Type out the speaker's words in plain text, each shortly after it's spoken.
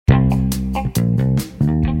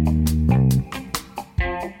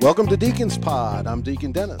Welcome to Deacon's Pod. I'm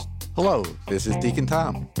Deacon Dennis. Hello, this is Deacon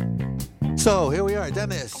Tom. So here we are.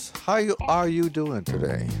 Dennis, how are you doing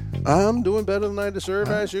today? I'm doing better than I deserve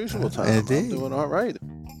as usual, Tom. Indeed. I'm doing all right.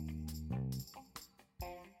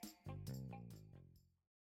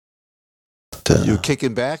 You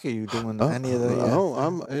kicking back? Are you doing any of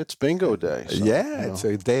the... it's bingo day. So, it's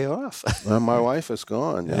a day off. My wife is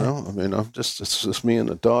gone, you know. I mean, it's just me and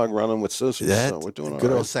the dog running with scissors. So we're doing all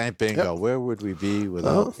good right. Old Saint Bingo. Yep. Where would we be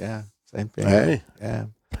without... Saint Bingo. Hey. Yeah.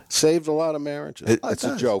 Saved a lot of marriages. That's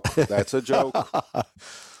a joke. That's a joke.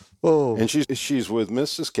 Oh. And she's with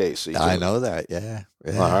Mrs. Casey. I know that, yeah.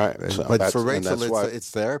 All right. So but for Rachel,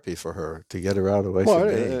 it's therapy for her to get her out of the way. Well,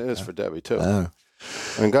 it is for Debbie, too.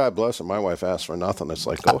 And God bless her. My wife asked for nothing. It's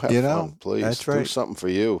like, go have fun, please. That's right. Do something for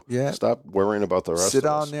you. Yeah. Stop worrying about the rest of us. Sit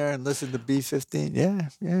down there and listen to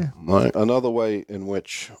B15. Yeah. Another way in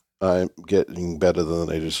which I'm getting better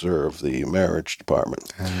than I deserve, the marriage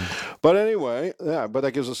department. But anyway, but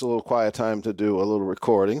that gives us a little quiet time to do a little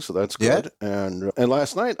recording, so that's good. Yeah. And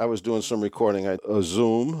last night I was doing some recording, a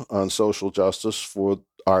Zoom on social justice for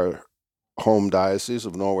our home diocese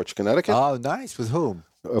of Norwich, Connecticut. Oh, nice. With whom?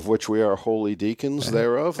 Of which we are holy deacons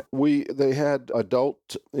thereof. They had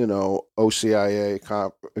adult,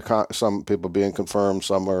 OCIA, some people being confirmed,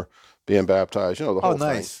 some are being baptized, the whole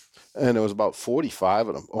thing. And there was about 45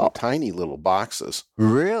 of them, tiny little boxes.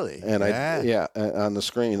 Really? And on the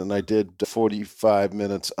screen. And I did 45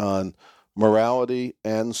 minutes on morality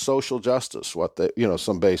and social justice,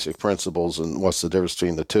 some basic principles and what's the difference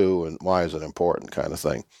between the two and why is it important kind of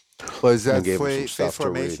thing. Was that faith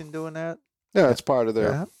formation doing that? Yeah, it's part of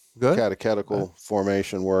their catechetical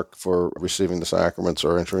formation work for receiving the sacraments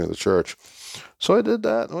or entering the church. So I did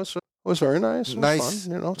that. It was very nice. It was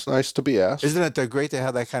fun. It's nice to be asked. Isn't it great to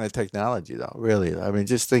have that kind of technology, though? Really. I mean,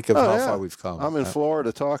 just think of how far we've come. I'm in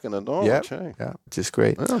Florida talking to Norwich. Yeah, just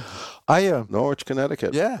great. Yeah. Norwich,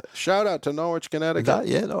 Connecticut. Yeah. Shout out to Norwich,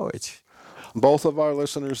 Connecticut. Norwich. Both of our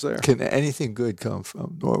listeners there. Can anything good come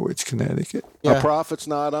from Norwich, Connecticut? Yeah. A prophet's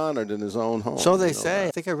not honored in his own home. So they say.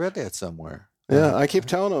 I think I read that somewhere. Yeah, I keep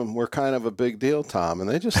telling them we're kind of a big deal, Tom, and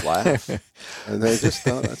they just laugh. And they just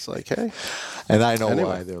don't. It's like, hey. And I know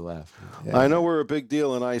why they're laughing. Yeah. I know we're a big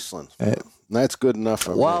deal in Iceland. And that's good enough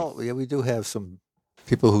for me. Well, we do have some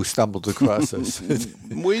people who stumbled across us.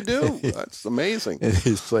 We do. That's amazing. In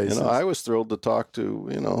these places. I was thrilled to talk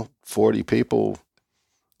to, 40 people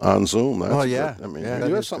on Zoom. That's good. I mean,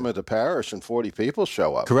 you have something at the parish and 40 people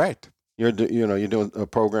show up. Correct. You're doing a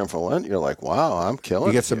program for Lent. You're like, wow, I'm killing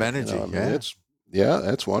it. You get some energy.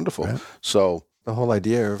 That's wonderful. Right. So the whole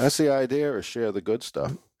idea. That's the idea, is share the good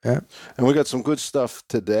stuff. Yeah. And we got some good stuff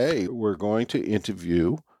today. We're going to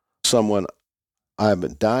interview someone I've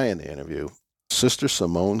been dying to interview, Sister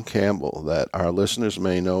Simone Campbell, that our listeners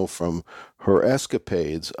may know from her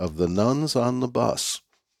escapades of the nuns on the bus.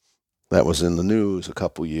 That was in the news a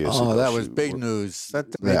couple years ago. Oh, that was big news. That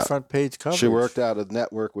made front page coverage. She worked out a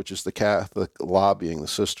network, which is the Catholic lobbying, the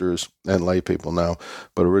sisters and lay people now,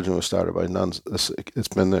 but originally started by nuns. It's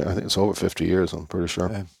been there, I think it's over 50 years, I'm pretty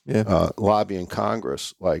sure. Yeah. Lobbying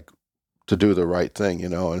Congress, to do the right thing,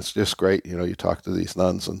 and it's just great. You talk to these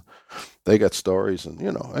nuns and they got stories and,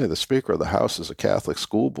 hey, the Speaker of the House is a Catholic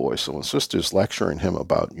schoolboy. So when sister's lecturing him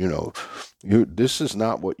about, this is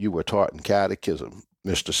not what you were taught in catechism,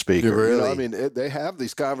 Mr. Speaker. Really? They have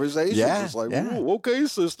these conversations. Yeah, it's like, okay,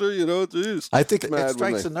 sister, geez. I think it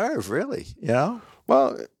strikes a nerve, really,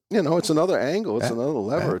 Well, it's another angle. It's another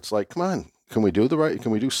lever. Yeah. It's like, come on, can we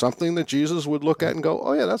do something that Jesus would look at and go,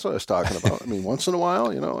 oh, yeah, that's what I was talking about. Once in a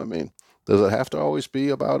while, does it have to always be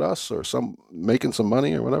about us or making some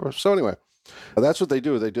money or whatever? So anyway, that's what they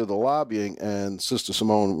do. They do the lobbying, and Sister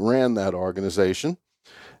Simone ran that organization.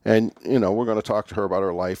 And, we're going to talk to her about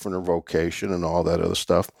her life and her vocation and all that other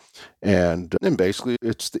stuff. And basically,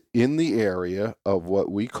 it's in the area of what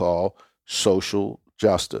we call social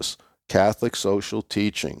justice, Catholic social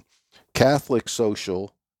teaching. Catholic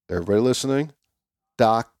social, everybody listening?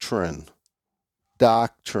 Doctrine.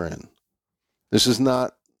 This is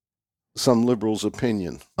not some liberal's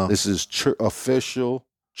opinion. Oh. This is official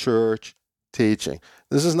church teaching.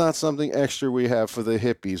 This is not something extra we have for the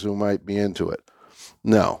hippies who might be into it.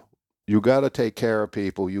 No, you got to take care of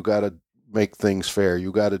people. You got to make things fair.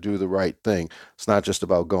 You got to do the right thing. It's not just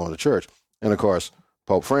about going to church. And of course,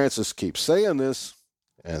 Pope Francis keeps saying this,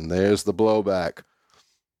 and there's the blowback.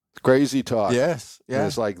 Crazy talk. Yes. Yeah. And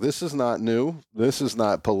it's like, this is not new. This is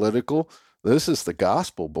not political. This is the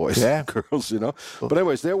gospel, boys and girls, But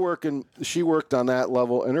anyways, she worked on that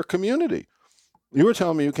level in her community. You were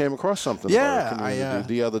telling me you came across something Yeah, about our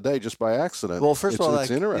community the other day just by accident. Well, first of all,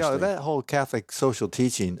 it's interesting. that whole Catholic social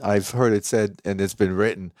teaching, I've heard it said, and it's been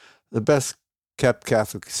written, the best kept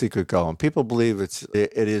Catholic secret going. People believe it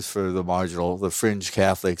is for the marginal, the fringe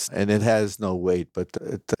Catholics, and it has no weight, but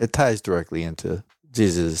it ties directly into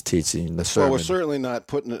Jesus' teaching, the sermon. Well, we're certainly not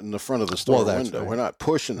putting it in the front of the store window. Right. We're not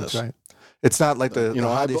pushing this. Right. It's not like the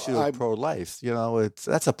hot issue of pro-life.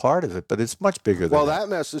 That's a part of it, but it's much bigger than that. Well, that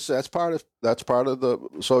message, that's part of the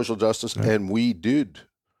social justice, right. And we did.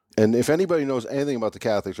 And if anybody knows anything about the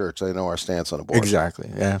Catholic Church, they know our stance on abortion. Exactly,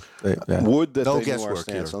 yeah. Would that they knew our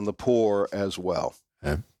stance on the poor as well.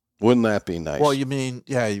 Yeah. Wouldn't that be nice? Well, you mean,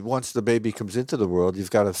 once the baby comes into the world,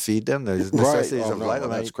 you've got to feed them. There's necessities of life.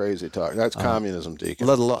 That's crazy talk. That's communism, Deacon.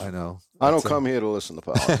 Let alone, I know. I don't come here to listen to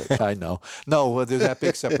politics. I know. No, there's that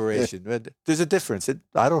big separation. There's a difference.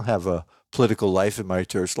 I don't have a political life in my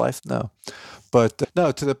church life, no. But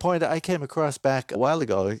no, to the point I came across back a while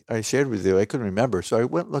ago, I shared with you, I couldn't remember. So I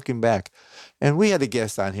went looking back. And we had a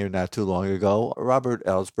guest on here not too long ago, Robert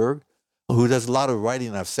Ellsberg, who does a lot of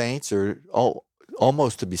writing of saints or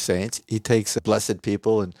almost to be saints. He takes blessed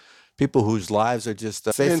people and people whose lives are just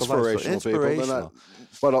faithful. Inspirational people.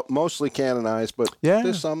 But mostly canonized. But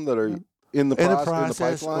there's some that are in the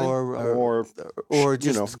process, or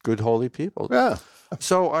just good holy people. Yeah.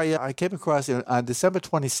 So I came across on December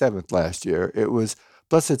 27th last year. It was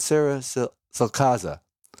Blessed Sarah Salkaza,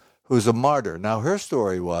 who's a martyr. Now her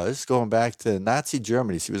story was going back to Nazi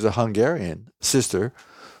Germany. She was a Hungarian sister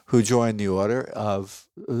who joined the order of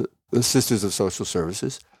the Sisters of Social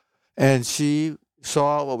Services, and she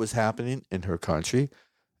saw what was happening in her country,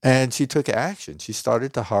 and she took action. She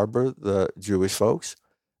started to harbor the Jewish folks,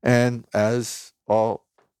 and as a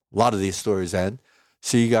lot of these stories end,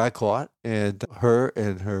 she got caught, and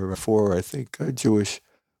her 4, I think, Jewish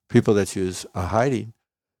people that she was hiding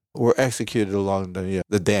were executed along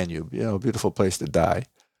the Danube. A beautiful place to die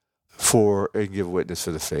and give witness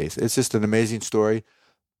for the faith. It's just an amazing story.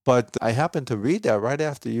 But I happened to read that right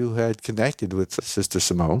after you had connected with Sister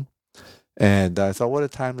Simone, and I thought, what a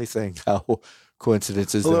timely thing! How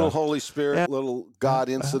coincidences. A little Holy Spirit, little God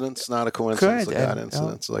incidents, not a coincidence. A God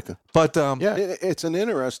incidents, it's an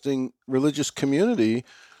interesting religious community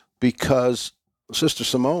because Sister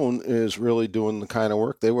Simone is really doing the kind of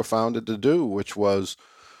work they were founded to do, which was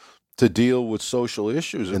to deal with social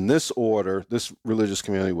issues. And this order, this religious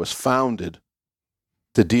community, was founded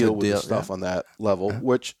to deal with the stuff on that level,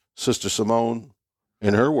 which Sister Simone,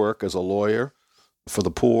 in her work as a lawyer for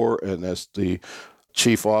the poor and as the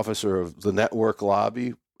chief officer of the network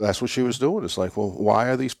lobby, that's what she was doing. It's like, well, why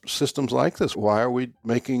are these systems like this? Why are we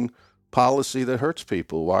making policy that hurts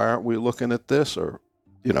people? Why aren't we looking at this?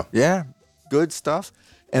 Yeah, good stuff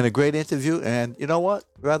and a great interview. And you know what?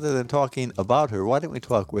 Rather than talking about her, why don't we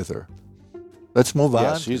talk with her? Let's move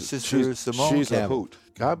on. Sister Simone she's Campbell. A hoot.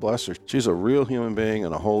 God bless her. She's a real human being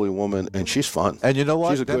and a holy woman, and she's fun. And you know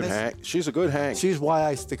what? She's a good hang. She's a good hang. She's why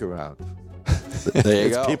I stick around. There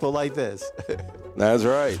you go. People like this. That's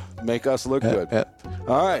right. Make us look good.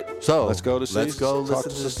 All right. So let's go listen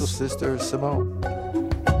to Sister Simone.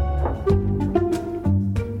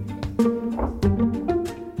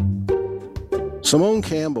 Simone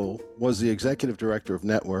Campbell was the executive director of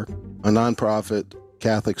Network, a nonprofit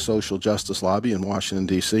Catholic social justice lobby in Washington,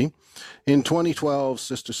 D.C. In 2012,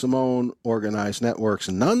 Sister Simone organized Network's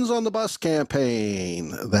Nuns on the Bus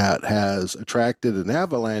campaign that has attracted an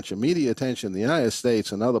avalanche of media attention in the United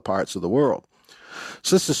States and other parts of the world.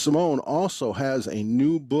 Sister Simone also has a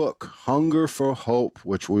new book, Hunger for Hope,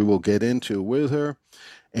 which we will get into with her,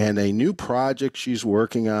 and a new project she's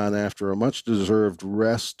working on after a much-deserved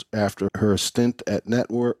rest after her stint at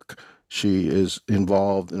Network. She is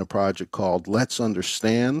involved in a project called Let's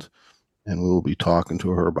Understand, and we will be talking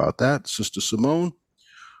to her about that. Sister Simone,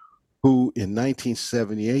 who in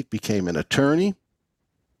 1978 became an attorney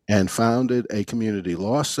and founded a community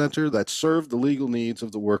law center that served the legal needs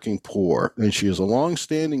of the working poor. And she is a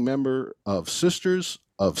longstanding member of Sisters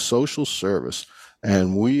of Social Service.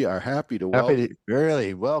 And we are happy to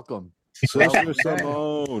welcome Sister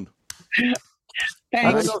Simone.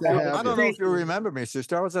 Thanks. I don't know if you remember me,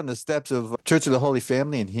 sister. I was on the steps of Church of the Holy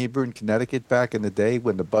Family in Hebron, Connecticut, back in the day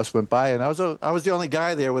when the bus went by, and I was the only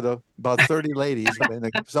guy there with about 30 ladies, and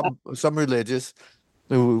some religious,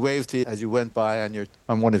 who waved to you as you went by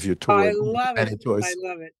on one of your tours. I love it. I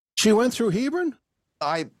love it. She went through Hebron?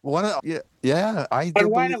 I did one of the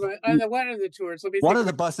tours. One of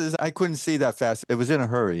the buses, I couldn't see that fast. It was in a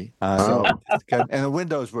hurry, and the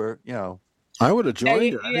windows were, I would have joined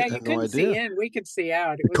you. Yeah, you couldn't see in. We could see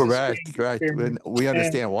out. It was correct. We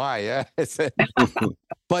understand why, yeah.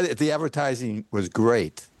 But the advertising was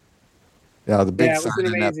great. Yeah, the big sign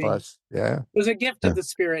in that bus. Yeah. It was a gift of the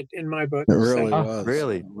Spirit in my book. It really was.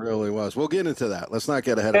 Really? It really was. We'll get into that. Let's not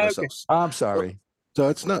get ahead of ourselves. I'm sorry. So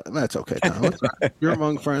it's not, that's okay, Tom. You're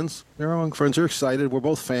among friends. You're excited. We're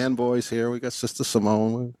both fanboys here. We got Sister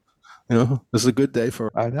Simone. This is a good day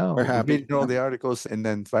for I know. We're happy. Reading all the articles and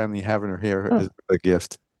then finally having her here is a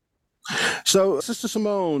gift. So, Sister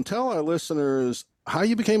Simone, tell our listeners how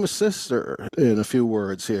you became a sister in a few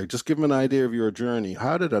words here. Just give them an idea of your journey.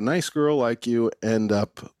 How did a nice girl like you end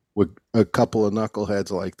up with a couple of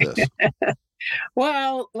knuckleheads like this?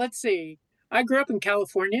 Well, let's see. I grew up in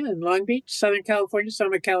California, in Long Beach, Southern California, so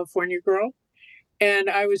I'm a California girl. And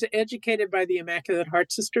I was educated by the Immaculate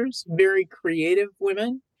Heart Sisters, very creative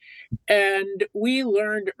women. And we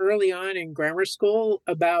learned early on in grammar school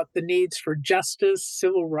about the needs for justice,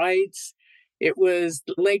 civil rights. It was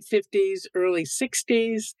late 50s, early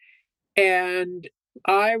 60s. And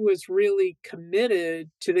I was really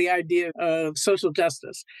committed to the idea of social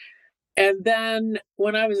justice. And then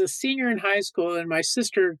when I was a senior in high school and my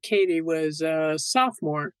sister Katie was a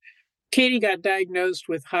sophomore, Katie got diagnosed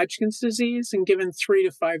with Hodgkin's disease and given 3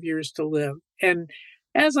 to 5 years to live. And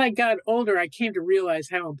as I got older, I came to realize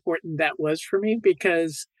how important that was for me,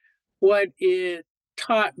 because what it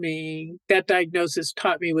taught me, that diagnosis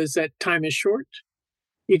taught me, was that time is short.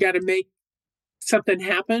 You got to make something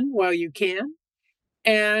happen while you can.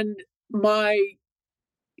 And my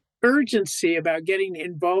urgency about getting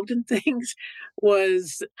involved in things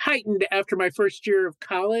was heightened after my first year of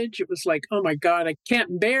college. It was like, oh my God, I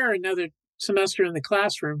can't bear another semester in the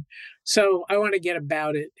classroom. So I want to get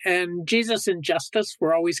about it. And Jesus and justice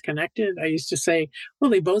were always connected. I used to say, well,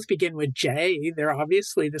 they both begin with J. They're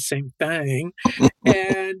obviously the same thing.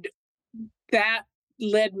 And that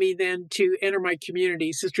led me then to enter my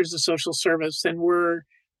community, Sisters of Social Service, and we're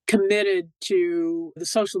committed to the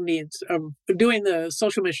social needs of doing the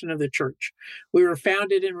social mission of the church. We were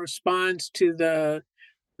founded in response to the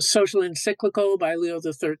social encyclical by Leo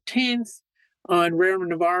XIII on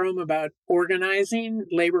Rerum Novarum about organizing,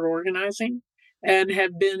 labor organizing, and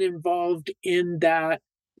have been involved in that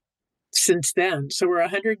since then. So we're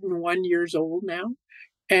 101 years old now,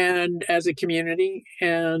 and as a community,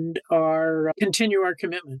 and continue our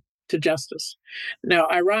commitment to justice. Now,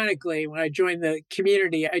 ironically, when I joined the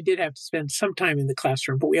community, I did have to spend some time in the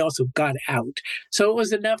classroom, but we also got out. So it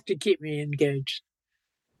was enough to keep me engaged.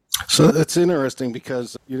 So it's interesting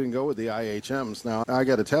because you didn't go with the IHMs. Now, I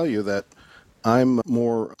got to tell you that I'm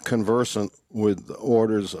more conversant with the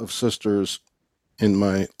orders of sisters in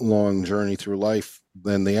my long journey through life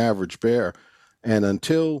than the average bear. And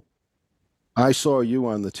until I saw you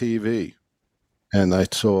on the TV and I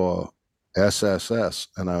saw SSS,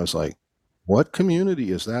 and I was like, what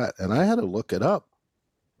community is that? And I had to look it up.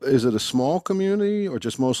 Is it a small community or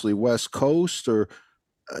just mostly West Coast, or,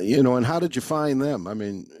 and how did you find them? I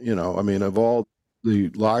mean, of all the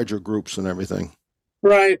larger groups and everything.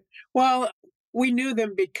 Right. Well, we knew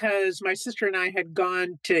them because my sister and I had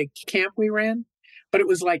gone to camp we ran, but it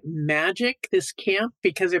was like magic, this camp,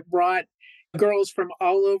 because it brought girls from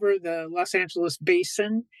all over the Los Angeles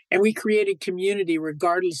basin, and we created community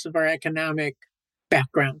regardless of our economic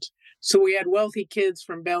backgrounds. So we had wealthy kids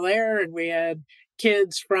from Bel Air, and we had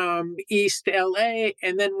kids from East LA,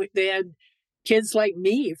 and then they had kids like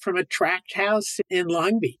me from a tract house in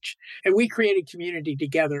Long Beach. And we created community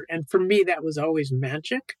together. And for me, that was always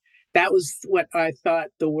magic. That was what I thought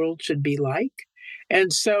the world should be like.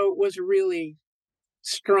 And so it was really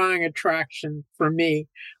strong attraction for me.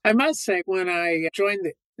 I must say, when I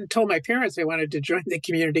told my parents I wanted to join the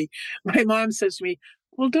community, my mom says to me,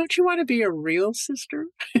 well, don't you want to be a real sister?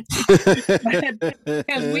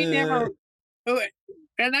 Because we never,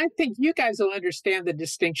 and I think you guys will understand the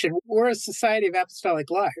distinction. We're a society of apostolic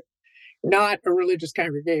life, not a religious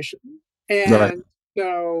congregation. And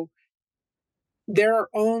so there are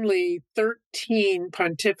only 13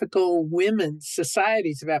 pontifical women's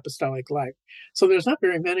societies of apostolic life. So there's not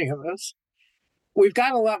very many of us. We've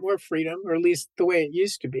got a lot more freedom, or at least the way it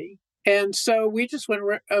used to be. And so we just went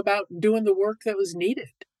about doing the work that was needed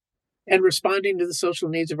and responding to the social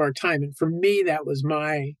needs of our time. And for me, that was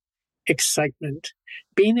my excitement.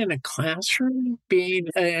 Being in a classroom, being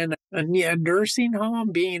in a nursing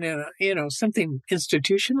home, being in something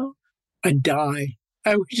institutional, I'd die.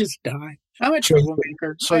 I would just die. I'm a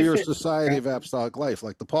troublemaker. So you're a society of apostolic life,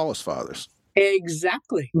 like the Paulist Fathers.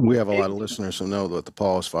 Exactly. We have a lot of listeners who know what the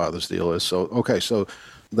Paulist Fathers deal is. So, okay, so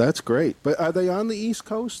that's great. But are they on the East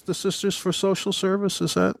Coast, the Sisters for Social Service?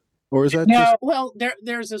 Is that, or is that no? Well,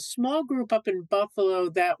 there's a small group up in Buffalo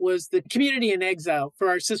that was the Community in Exile for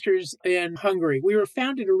our sisters in Hungary. We were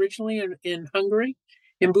founded originally in Hungary,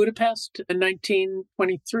 in Budapest, in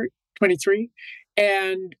 1923. 23.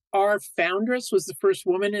 And our foundress was the first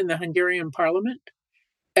woman in the Hungarian parliament,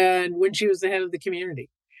 and when she was the head of the community.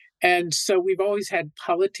 And so we've always had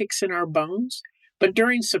politics in our bones. But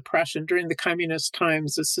during suppression, during the communist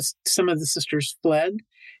times, some of the sisters fled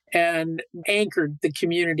and anchored the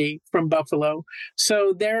community from Buffalo.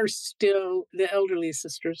 So they're still, the elderly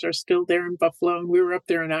sisters are still there in Buffalo. And we were up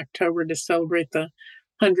there in October to celebrate the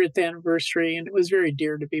 100th anniversary, and it was very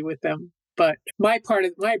dear to be with them. But my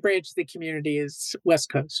branch of the community is West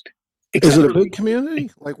Coast. Is it a big community,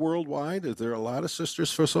 like worldwide? Is there a lot of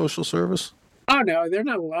Sisters for Social Service? Oh, no, there are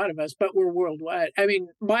not a lot of us, but we're worldwide. I mean,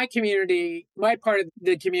 my part of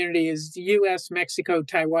the community is U.S., Mexico,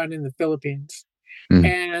 Taiwan, and the Philippines.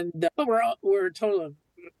 And we're a total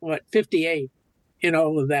of, 58 in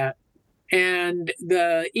all of that. And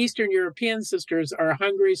the Eastern European sisters are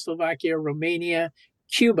Hungary, Slovakia, Romania,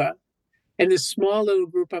 Cuba, and this small little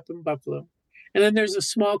group up in Buffalo. And then there's a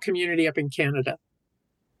small community up in Canada.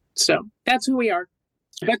 So that's who we are.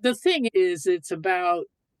 But the thing is,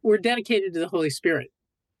 we're dedicated to the Holy Spirit.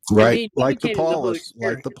 Right. Like the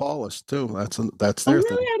Paulists, too. That's their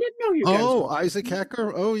thing. Really? I didn't know you guys. Oh, Isaac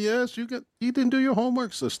Hecker. Oh, yes. You didn't do your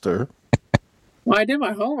homework, sister. Well, I did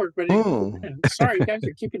my homework, but sorry, you guys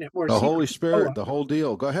are keeping it more the secret. Holy Spirit, the whole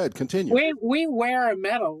deal. Go ahead, continue. We wear a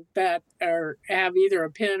medal that have either a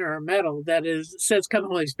pin or a medal that says "Come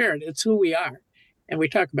Holy Spirit." It's who we are, and we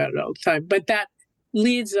talk about it all the time. But that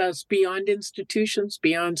leads us beyond institutions,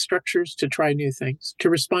 beyond structures, to try new things, to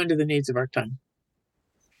respond to the needs of our time.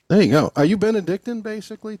 There you go. Are you Benedictine,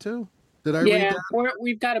 basically, too? Did I read that? Yeah,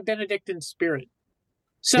 we've got a Benedictine spirit.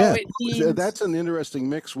 So it means, that's an interesting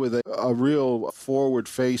mix with a real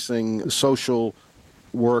forward-facing social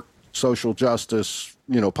work, social justice,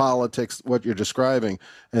 politics, what you're describing,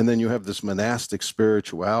 and then you have this monastic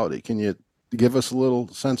spirituality. Can you give us a little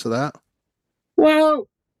sense of that? Well,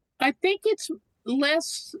 I think it's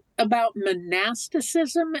less about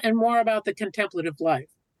monasticism and more about the contemplative life.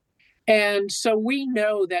 And so we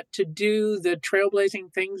know that to do the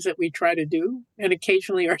trailblazing things that we try to do and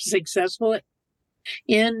occasionally are successful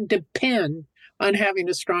in depend on having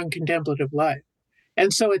a strong contemplative life.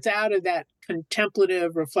 And so it's out of that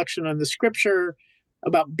contemplative reflection on the scripture,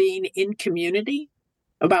 about being in community,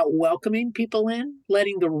 about welcoming people in,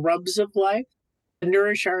 letting the rubs of life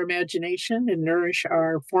nourish our imagination and nourish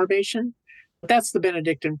our formation. That's the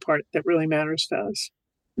Benedictine part that really matters to us.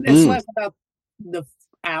 It's less about the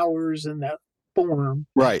hours and the form.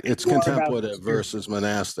 Right. It's contemplative versus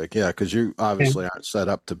monastic. Yeah, because you obviously aren't set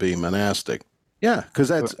up to be monastic. Yeah, because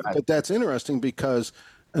that's interesting because,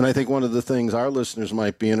 and I think one of the things our listeners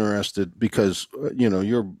might be interested, because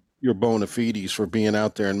your bona fides for being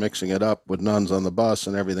out there and mixing it up with nuns on the bus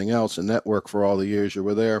and everything else, and network for all the years you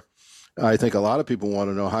were there. I think a lot of people want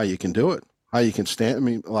to know how you can do it, how you can stand. I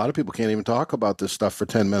mean, a lot of people can't even talk about this stuff for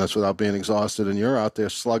 10 minutes without being exhausted, and you're out there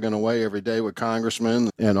slugging away every day with congressmen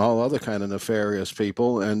and all other kind of nefarious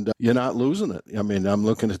people, and you're not losing it. I mean, I'm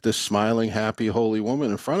looking at this smiling, happy, holy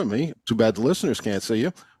woman in front of me. Too bad the listeners can't see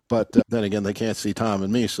you, but then again, they can't see Tom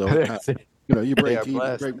and me, so you break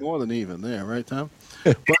more than even there, right, Tom?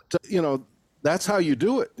 But that's how you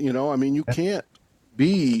do it. I mean, you can't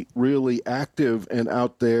be really active and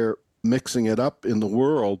out there mixing it up in the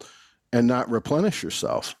world and not replenish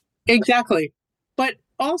yourself. Exactly. But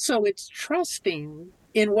also it's trusting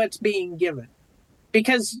in what's being given.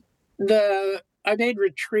 Because I made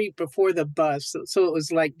retreat before the bus. So it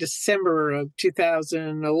was like December of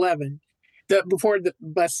 2011, before the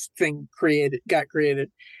bus thing got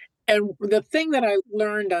created. And the thing that I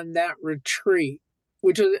learned on that retreat,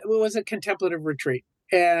 which was a contemplative retreat,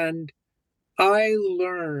 and I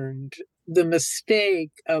learned the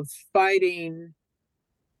mistake of fighting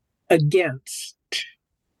against,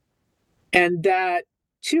 and that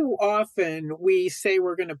too often we say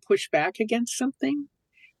we're going to push back against something.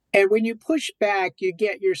 And when you push back, you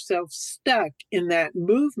get yourself stuck in that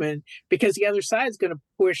movement because the other side is going to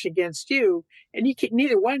push against you, and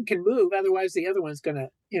neither one can move. Otherwise, the other one's going to,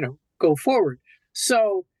 go forward.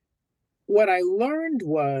 So what I learned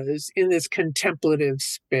was in this contemplative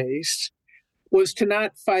space was to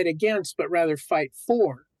not fight against, but rather fight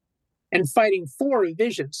for, and fighting for a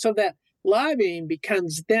vision. So that lobbying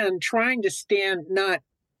becomes then trying to stand not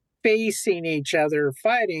facing each other,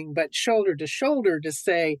 fighting, but shoulder to shoulder to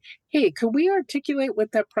say, hey, could we articulate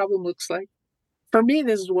what that problem looks like? For me,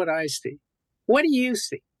 this is what I see. What do you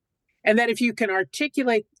see? And that if you can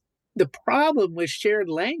articulate the problem with shared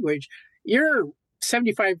language, you're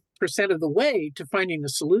 75% of the way to finding a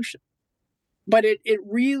solution. But it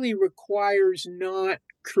really requires not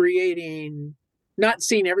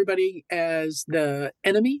seeing everybody as the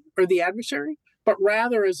enemy or the adversary, but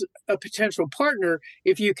rather as a potential partner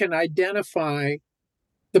if you can identify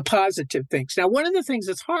the positive things. Now, one of the things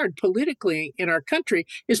that's hard politically in our country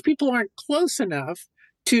is people aren't close enough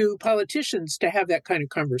to politicians to have that kind of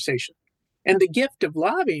conversation. And the gift of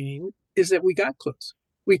lobbying is that we got close.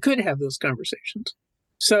 We could have those conversations.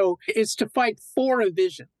 So it's to fight for a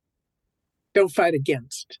vision. Don't fight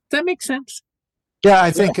against. Does that make sense? Yeah,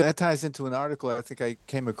 I think that ties into an article I think I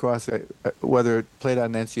came across, whether it played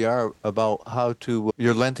on NCR, about how to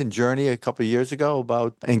your Lenten journey a couple of years ago,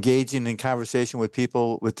 about engaging in conversation with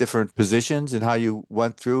people with different positions and how you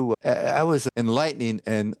went through. That was enlightening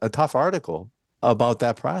and a tough article about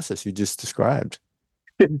that process you just described.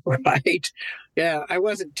 Right. Yeah, I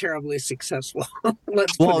wasn't terribly successful.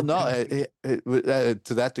 Let's put Well, it no, that way.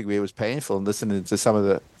 to that degree, it was painful listening to some of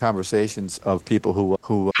the conversations of people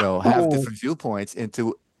who have Oh, different viewpoints and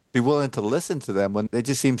to be willing to listen to them when they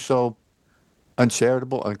just seem so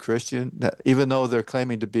uncharitable, unchristian, even though they're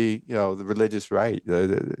claiming to be, the religious right.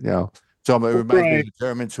 So it reminds me of right. the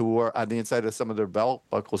Germans who were on the inside of some of their belt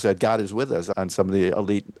buckles said, "God is with us" on some of the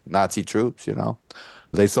elite Nazi troops.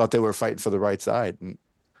 They thought they were fighting for the right side. And,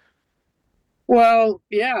 Well,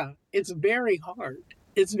 yeah, it's very hard.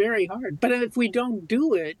 It's very hard. But if we don't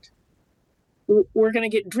do it, we're going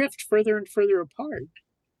to get drift further and further apart.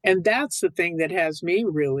 And that's the thing that has me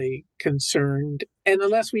really concerned. And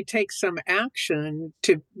unless we take some action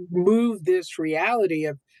to move this reality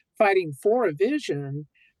of fighting for a vision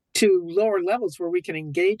to lower levels where we can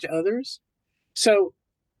engage others. So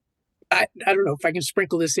I don't know if I can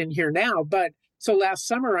sprinkle this in here now, but so last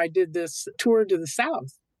summer I did this tour to the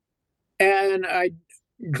South and I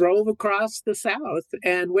drove across the South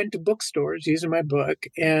and went to bookstores using my book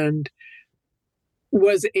and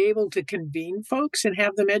was able to convene folks and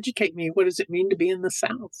have them educate me. What does it mean to be in the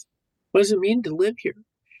South? What does it mean to live here?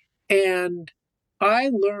 And I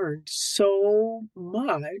learned so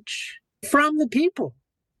much from the people,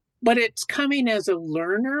 but it's coming as a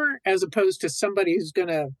learner as opposed to somebody who's going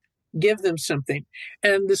to give them something.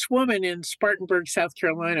 And this woman in Spartanburg, South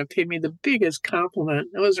Carolina, paid me the biggest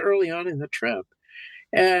compliment. It was early on in the trip.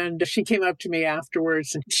 And she came up to me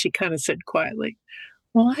afterwards and she kind of said quietly,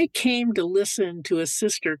 "Well, I came to listen to a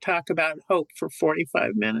sister talk about hope for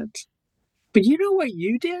 45 minutes. But you know what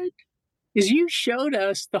you did? Is you showed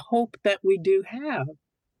us the hope that we do have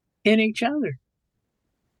in each other.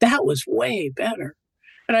 That was way better."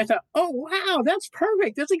 And I thought, oh, wow, that's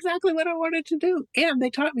perfect. That's exactly what I wanted to do. And they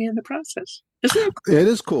taught me in the process. Isn't that cool? It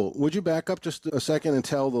is cool. Would you back up just a second and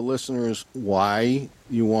tell the listeners why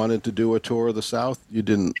you wanted to do a tour of the South? You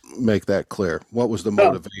didn't make that clear. What was the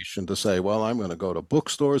motivation to say, well, I'm going to go to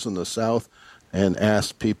bookstores in the South and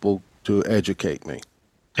ask people to educate me?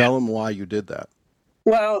 Tell them why you did that.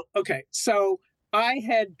 Well, okay. So I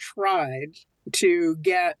had tried to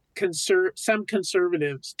get some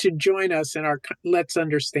conservatives to join us in our Let's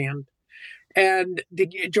Understand and to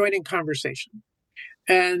join in conversation.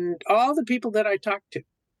 And all the people that I talked to,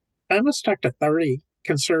 I must talk to 30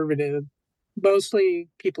 conservative, mostly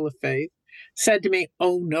people of faith, said to me,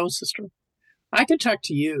 "Oh, no, sister, I could talk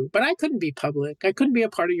to you, but I couldn't be public. I couldn't be a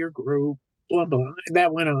part of your group," blah, blah.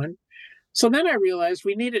 That went on. So then I realized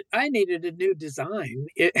I needed a new design.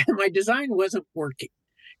 My design wasn't working.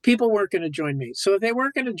 People weren't going to join me. So if they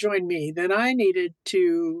weren't going to join me, then I needed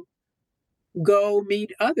to go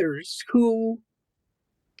meet others who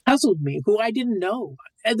puzzled me, who I didn't know.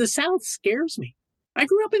 And the South scares me. I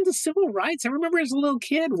grew up in the civil rights. I remember as a little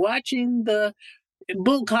kid watching the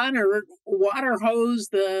Bull Connor water hose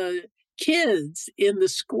the kids in the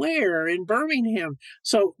square in Birmingham.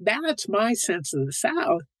 So that's my sense of the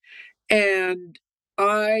South. And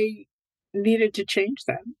I needed to change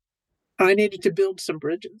that. I needed to build some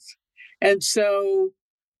bridges. And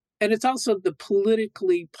it's also the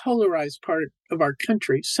politically polarized part of our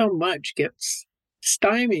country. So much gets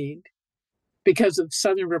stymied because of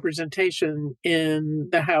Southern representation in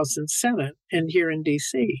the House and Senate and here in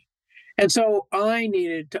DC. And so I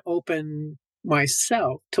needed to open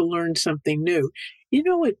myself to learn something new.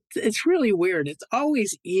 It's really weird. It's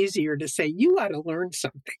always easier to say, you ought to learn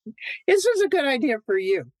something. This is a good idea for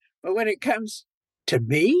you. But when it comes to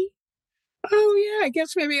me, oh, yeah, I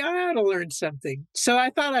guess maybe I ought to learn something. So I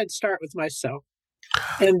thought I'd start with myself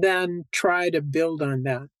and then try to build on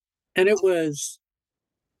that. And it was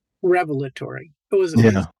revelatory. It was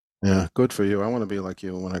amazing. Yeah, good for you. I want to be like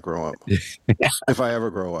you when I grow up. Yeah. If I ever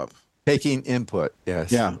grow up. Taking input,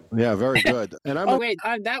 yes. Yeah, very good. And wait,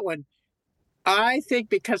 on that one, I think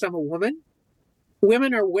because I'm a woman,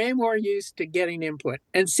 women are way more used to getting input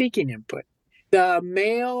and seeking input. The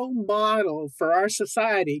male model for our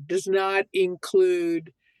society does not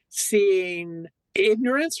include seeing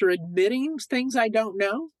ignorance or admitting things I don't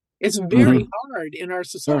know. It's very hard in our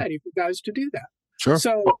society for guys to do that. Sure.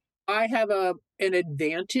 So I have an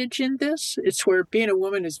advantage in this. It's where being a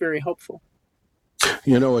woman is very helpful.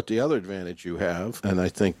 You know what the other advantage you have, and I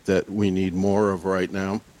think that we need more of right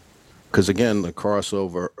now, because again, the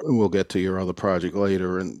crossover, we'll get to your other project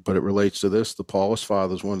later, but it relates to this. The Paulist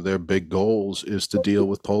Fathers, one of their big goals is to deal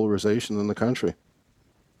with polarization in the country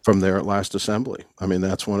from their last assembly. I mean,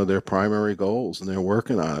 that's one of their primary goals, and they're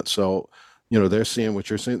working on it. So, they're seeing what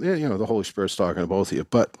you're seeing. Yeah, the Holy Spirit's talking to both of you,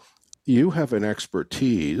 but you have an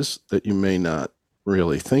expertise that you may not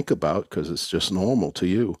really think about because it's just normal to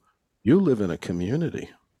you. You live in a community.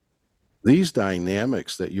 These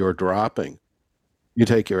dynamics that you're dropping, you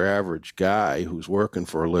take your average guy who's working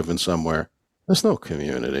for a living somewhere, there's no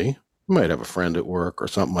community. You might have a friend at work or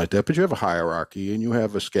something like that, but you have a hierarchy and you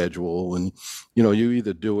have a schedule, and you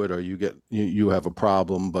either do it or you have a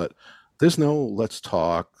problem, but there's no let's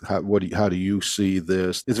talk. How do you see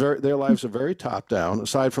this? Their lives are very top down,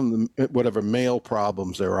 aside from whatever male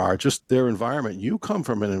problems there are, just their environment. You come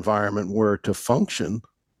from an environment where to function,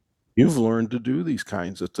 you've learned to do these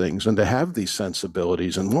kinds of things and to have these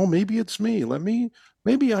sensibilities. And well, maybe it's me.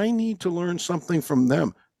 Maybe I need to learn something from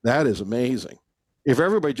them. That is amazing. If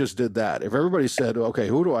everybody just did that, if everybody said, okay,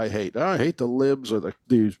 who do I hate? I hate the libs or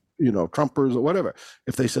these, Trumpers or whatever.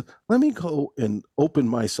 If they said, let me go and open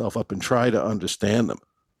myself up and try to understand them,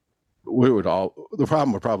 the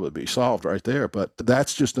problem would probably be solved right there. But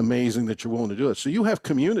that's just amazing that you're willing to do it. So you have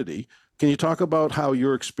community. Can you talk about how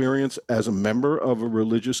your experience as a member of a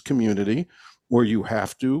religious community where you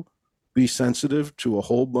have to be sensitive to a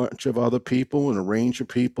whole bunch of other people and a range of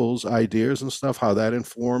people's ideas and stuff, how that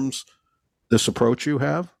informs this approach you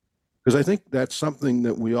have? Because I think that's something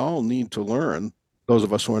that we all need to learn, those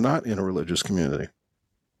of us who are not in a religious community.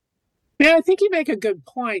 Yeah, I think you make a good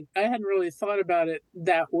point. I hadn't really thought about it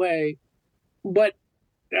that way. But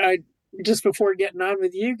just before getting on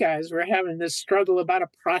with you guys, we're having this struggle about a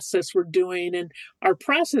process we're doing, and our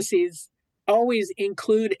processes always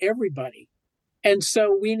include everybody. And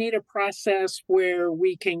so we need a process where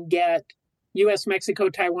we can get U.S., Mexico,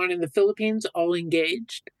 Taiwan, and the Philippines all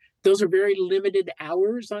engaged. Those are very limited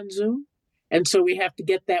hours on Zoom. And so we have to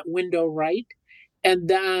get that window right. And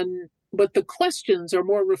then, but the questions are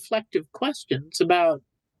more reflective questions about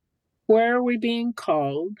where are we being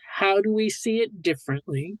called? How do we see it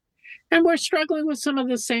differently? And we're struggling with some of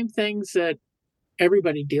the same things that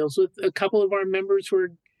everybody deals with. A couple of our members who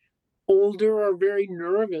are older are very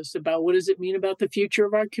nervous about what does it mean about the future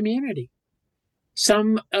of our community.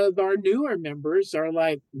 Some of our newer members are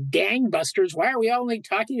like gangbusters. Why are we only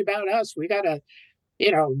talking about us? We got to,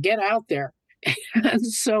 get out there. And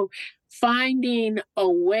so finding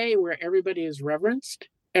a way where everybody is reverenced,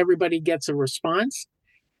 everybody gets a response,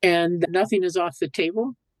 and nothing is off the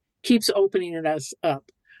table keeps opening us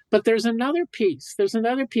up. But there's another piece. There's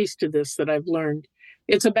another piece to this that I've learned.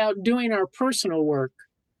 It's about doing our personal work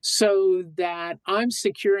so that I'm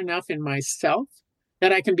secure enough in myself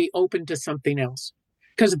that I can be open to something else.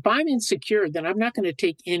 Because if I'm insecure, then I'm not going to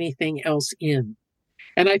take anything else in.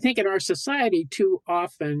 And I think in our society, too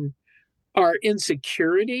often, our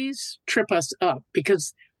insecurities trip us up,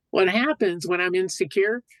 because what happens when I'm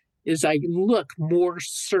insecure is I look more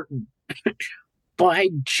certain. By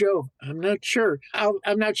Jove, I'm not sure.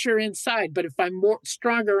 I'm not sure inside, but if I'm more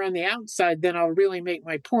stronger on the outside, then I'll really make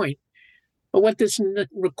my point. But what this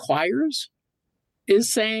requires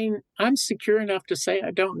is saying, I'm secure enough to say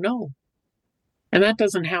I don't know. And that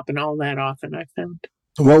doesn't happen all that often, I found.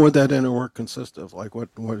 What would that inner work consist of? Like, what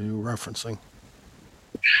are you referencing?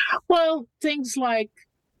 Well, things like,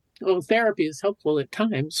 therapy is helpful at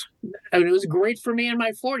times. I mean, it was great for me in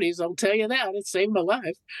my 40s, I'll tell you that. It saved my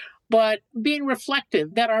life. But being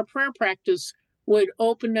reflective, that our prayer practice would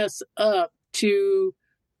open us up to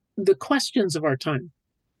the questions of our time.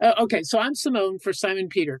 Okay, so I'm Simone for Simon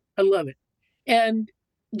Peter. I love it. And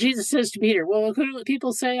Jesus says to Peter, well, who do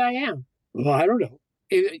people say I am? Well, I don't know.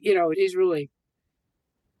 He's really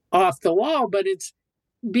off the wall, but it's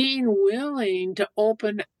being willing to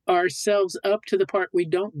open ourselves up to the part we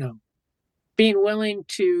don't know. Being willing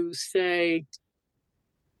to say,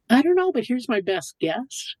 I don't know, but here's my best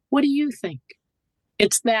guess. What do you think?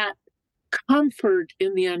 It's that comfort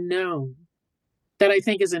in the unknown that I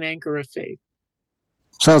think is an anchor of faith.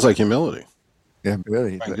 Sounds like humility. Yeah,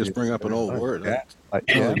 really. I can just bring up an old word.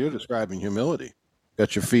 Yeah. You're describing humility.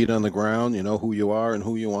 Got your feet on the ground, you know who you are and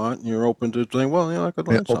who you want, and you're open to saying, well, I could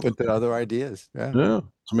learn something. Open to other ideas. Yeah,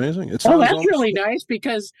 it's amazing. That's really nice,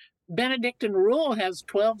 because Benedictine rule has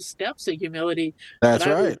 12 steps of humility. That's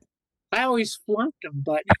right. I always flunked them,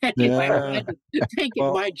 but anyway, Yeah. I think it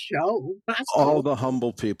Well, might show. That's all cool. the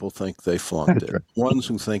humble people think they flunked That's it. right. Ones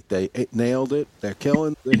who think they nailed it, they're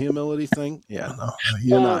killing the humility thing. Yeah, no,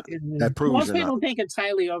 you're Well, not. That proves most you're not. people think it's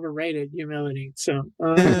highly overrated, humility. So,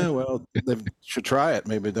 Yeah, well, they should try it.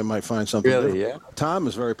 Maybe they might find something Really, different. yeah. Tom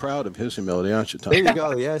is very proud of his humility, aren't you, Tom? There you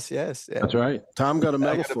go. Yes, yes. Yeah. That's right. Tom got a I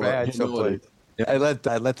medal got a for it, badge humility. someplace. I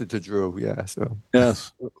lent it to Drew. Yeah. So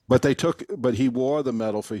Yes, but he wore the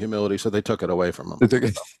medal for humility, so they took it away from him.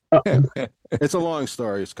 It's a long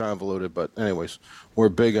story. It's convoluted, but anyways, we're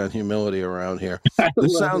big on humility around here. I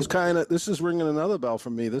This love sounds it. this is ringing another bell for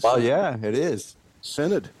me. This well, yeah, it is.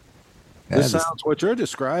 synod. Yeah, This sounds what you're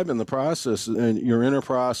describing, the process and your inner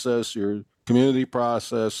process, your community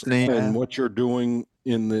process, and what you're doing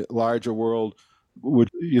in the larger world. Would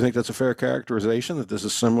you think that's a fair characterization, that this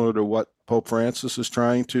is similar to what Pope Francis is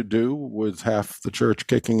trying to do with half the church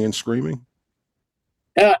kicking and screaming?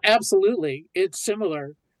 Absolutely. It's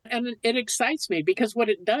similar. And it excites me because what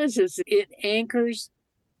it does is it anchors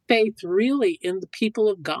faith really in the people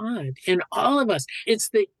of God, in all of us. It's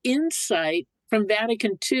the insight from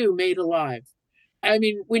Vatican II made alive. I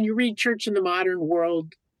mean, when you read Church in the Modern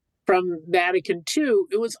World from Vatican II,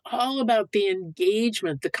 it was all about the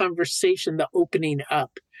engagement, the conversation, the opening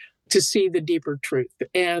up to see the deeper truth.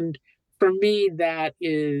 And for me, that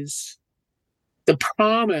is the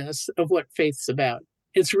promise of what faith's about.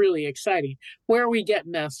 It's really exciting. Where we get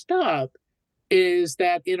messed up is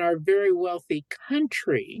that in our very wealthy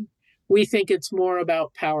country, we think it's more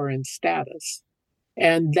about power and status,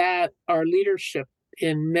 and that our leadership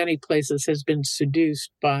in many places has been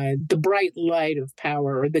seduced by the bright light of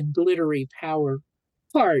power or the glittery power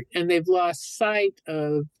part, and they've lost sight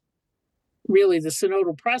of really the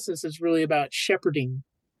synodal process is really about shepherding,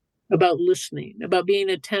 about listening, about being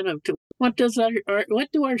attentive to what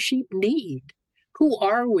do our sheep need? Who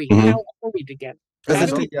are we? Mhm. How are we together? How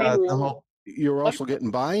do we stay along? You're also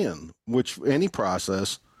getting buy-in, which any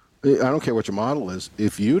process, I don't care what your model is,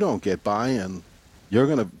 if you don't get buy-in, you're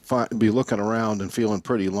going to be looking around and feeling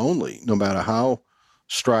pretty lonely, no matter how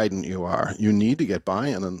strident you are. You need to get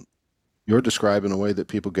buy-in, and you're describing a way that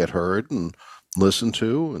people get heard and listened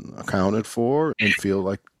to and accounted for and feel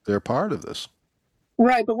like they're part of this.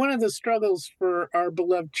 Right. But one of the struggles for our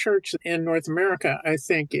beloved church in North America, I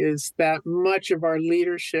think, is that much of our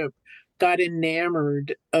leadership got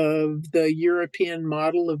enamored of the European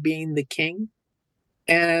model of being the king.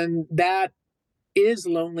 And that is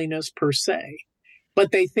loneliness per se.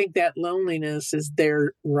 But they think that loneliness is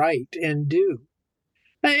their right and due.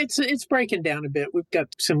 It's breaking down a bit. We've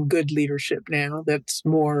got some good leadership now that's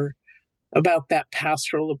more about that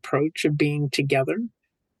pastoral approach of being together.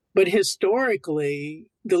 But historically,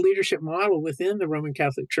 the leadership model within the Roman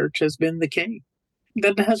Catholic Church has been the king.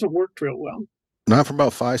 That hasn't worked real well. Not for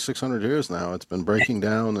about 500-600 years now. It's been breaking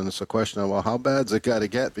down, and it's a question of, well, how bad's it got to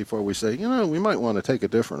get before we say, we might want to take a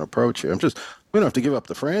different approach here. We don't have to give up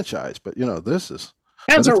the franchise, but this is.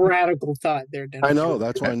 That's a radical thought there, Dennis. I know.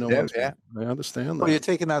 That's why no one's. Yeah. I understand that. Well, you're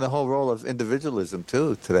taking on the whole role of individualism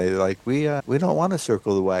too today. Like we don't want to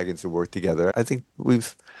circle the wagons and work together. I think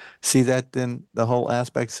see that in the whole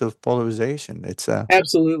aspects of polarization. It's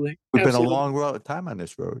absolutely. We've been a long time on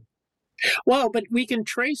this road. Well, but we can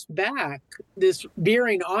trace back this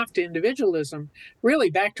veering off to individualism really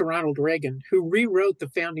back to Ronald Reagan, who rewrote the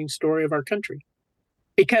founding story of our country.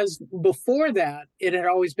 Because before that, it had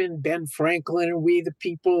always been Ben Franklin and we the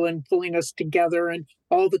people and pulling us together and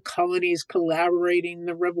all the colonies collaborating in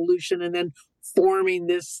the revolution and then forming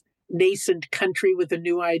this nascent country with a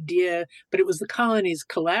new idea. But it was the colonies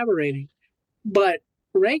collaborating. But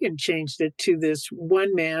Reagan changed it to this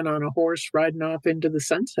one man on a horse riding off into the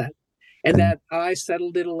sunset, and that I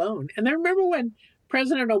settled it alone. And I remember when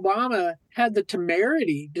President Obama had the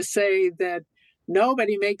temerity to say that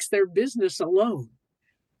nobody makes their business alone,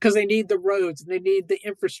 because they need the roads, and they need the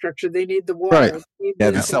infrastructure, they need the water.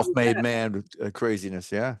 Right. The self-made man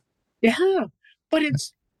craziness, yeah. Yeah, but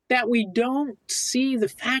it's that we don't see the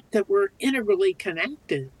fact that we're integrally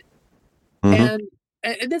connected. Mm-hmm.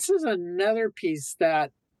 And this is another piece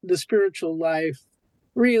that the spiritual life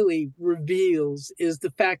really reveals, is the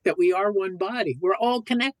fact that we are one body. We're all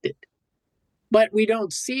connected, but we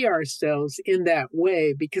don't see ourselves in that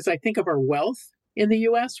way because I think of our wealth in the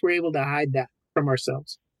U.S., we're able to hide that from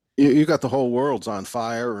ourselves. You got the whole world's on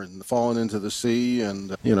fire and falling into the sea,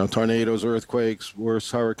 and tornadoes, earthquakes,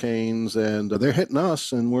 worse hurricanes, and they're hitting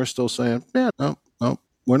us, and we're still saying, no,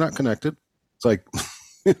 we're not connected. It's like,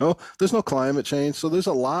 there's no climate change, so there's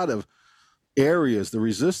a lot of areas. The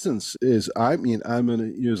resistance is, I'm going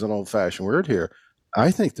to use an old-fashioned word here.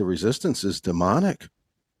 I think the resistance is demonic.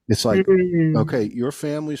 It's like, Mm. okay, your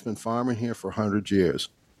family's been farming here for 100 years.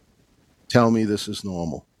 Tell me this is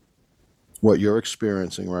normal. What you're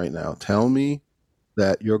experiencing right now. Tell me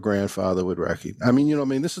that your grandfather would recognize. I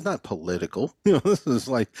mean, this is not political. This is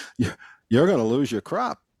like you're going to lose your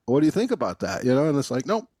crop. What do you think about that? And it's like,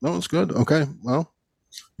 no, it's good. Okay, well,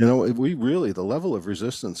 we really, the level of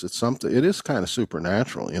resistance, it is kind of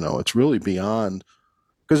supernatural. It's really beyond.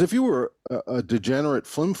 Because if you were a degenerate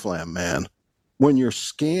flim-flam man, when your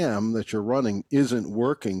scam that you're running isn't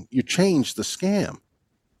working, you change the scam.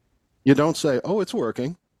 You don't say, "Oh, it's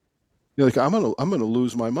working." You're like, I'm gonna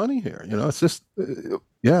lose my money here. It's just,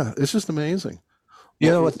 it's just amazing. You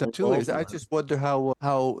know what the tool is? I just wonder how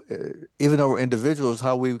even though we're individuals,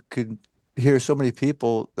 how we could hear so many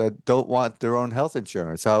people that don't want their own health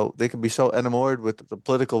insurance, how they can be so enamored with the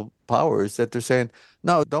political powers that they're saying,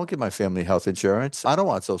 no, don't give my family health insurance. I don't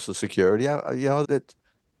want Social Security.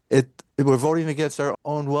 We're voting against our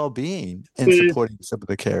own well-being and supporting some of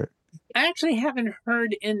the care. I actually haven't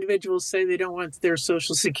heard individuals say they don't want their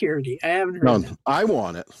Social Security. I haven't heard that. I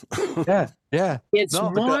want it. Yeah. It's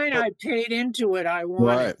mine. I paid into it. I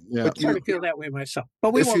want it. Yeah. But I sort of feel that way myself.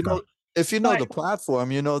 But we won't go. If you know the platform,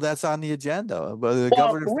 that's on the agenda. But the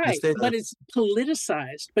governor from the state, but it's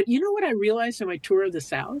politicized. But you know what I realized in my tour of the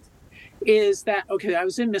South is that, okay, I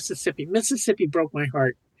was in Mississippi. Mississippi broke my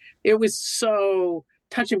heart. It was so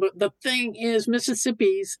touching. But the thing is,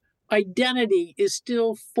 Mississippi's identity is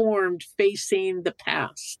still formed facing the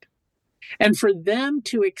past. And for them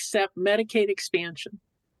to accept Medicaid expansion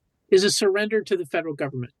is a surrender to the federal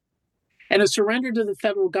government. And a surrender to the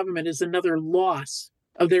federal government is another loss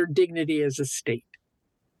of their dignity as a state.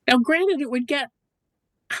 Now, granted, it would get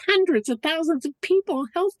hundreds of thousands of people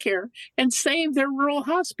health care and save their rural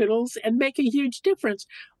hospitals and make a huge difference.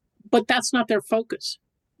 But that's not their focus.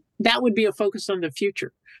 That would be a focus on the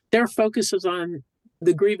future. Their focus is on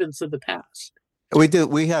the grievance of the past. We do.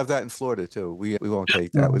 We have that in Florida too. We won't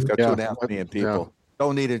take that. We've got 2.5 million people.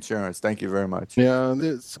 Don't need insurance. Thank you very much. Yeah,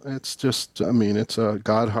 it's just, it's a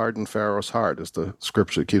God hardened Pharaoh's heart, is the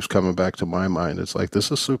scripture that keeps coming back to my mind. It's like,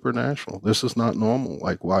 this is supernatural. This is not normal.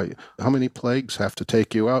 Like, why? How many plagues have to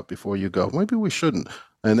take you out before you go, maybe we shouldn't?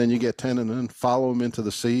 And then you get 10 and then follow them into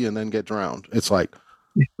the sea and then get drowned. It's like,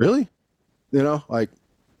 really? Like,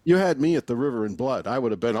 you had me at the river in blood. I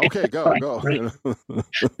would have been, okay, go.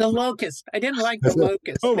 The locust. I didn't like the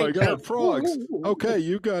locust. Oh, my God, frogs. Okay,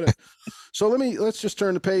 you got it. So let's just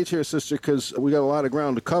turn the page here, sister, because we got a lot of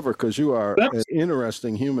ground to cover, because you are an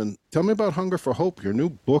interesting human. Tell me about Hunger for Hope, your new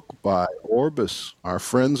book by Orbis, our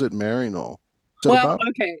friends at Maryknoll.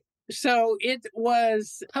 Okay. So it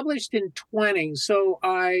was published in 20. So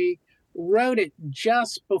I wrote it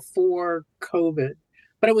just before COVID.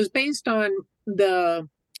 But it was based on the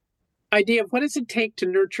idea of what does it take to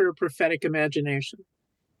nurture a prophetic imagination.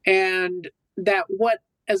 And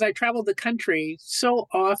as I traveled the country, so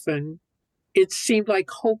often it seemed like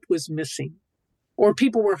hope was missing or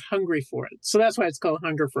people were hungry for it. So that's why it's called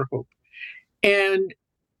Hunger for Hope. And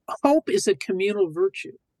hope is a communal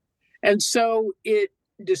virtue. And so it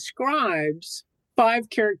describes 5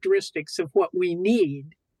 characteristics of what we need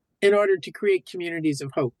in order to create communities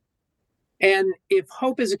of hope. And if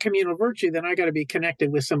hope is a communal virtue, then I got to be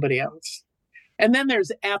connected with somebody else. And then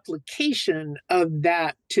there's application of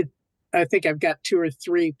that to, I think I've got 2 or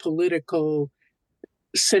 3 political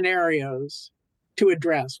scenarios to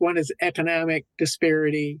address. One is economic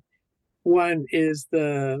disparity. One is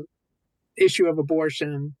the issue of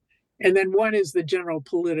abortion. And then one is the general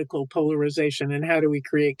political polarization and how do we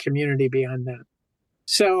create community beyond that.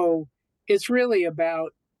 So it's really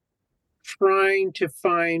about trying to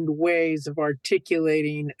find ways of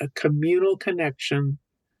articulating a communal connection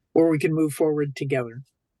where we can move forward together.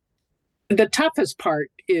 The toughest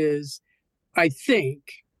part is, I think,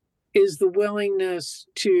 is the willingness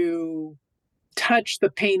to touch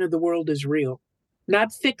the pain of the world as real,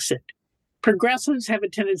 not fix it. Progressives have a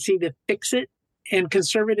tendency to fix it, and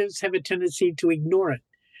conservatives have a tendency to ignore it.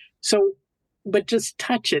 So, but just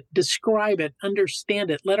touch it, describe it,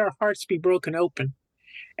 understand it, let our hearts be broken open.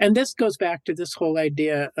 And this goes back to this whole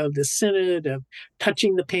idea of the synod, of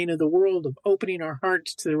touching the pain of the world, of opening our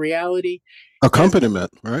hearts to the reality.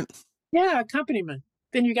 Accompaniment, right? Yeah, accompaniment.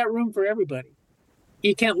 Then you got room for everybody.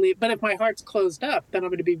 You can't leave. But if my heart's closed up, then I'm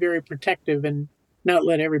going to be very protective and not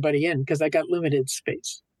let everybody in because I got limited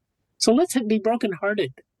space. So let's be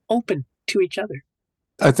brokenhearted, open to each other.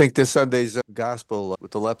 I think this Sunday's gospel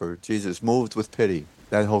with the leper, Jesus moved with pity,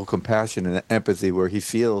 that whole compassion and empathy where he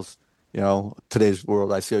feels, today's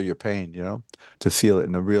world, I feel your pain, to feel it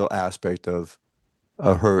in the real aspect of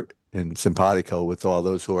a hurt and simpatico with all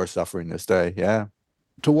those who are suffering this day. Yeah.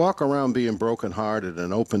 to walk around being brokenhearted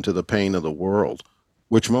and open to the pain of the world,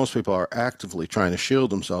 which most people are actively trying to shield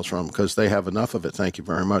themselves from because they have enough of it. Thank you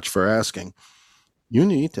very much for asking. You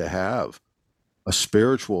need to have a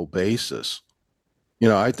spiritual basis.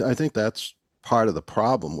 I think that's part of the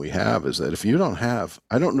problem we have is that if you don't have,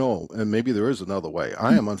 I don't know, and maybe there is another way.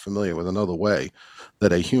 I am unfamiliar with another way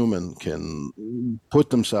that a human can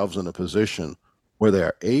put themselves in a position where they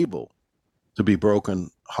are able to be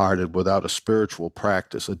brokenhearted without a spiritual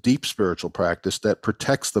practice, a deep spiritual practice that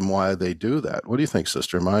protects them while they do that. What do you think,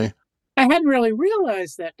 sister? I hadn't really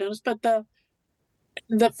realized that, Dennis, but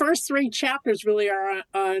the first 3 chapters really are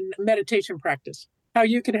on meditation practice. How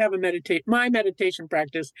you could have my meditation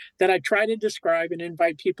practice that I try to describe and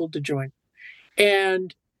invite people to join.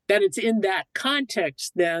 And that it's in that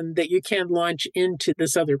context then that you can launch into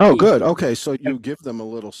this other piece. Oh, good. Okay, so you give them a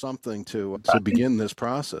little something to begin this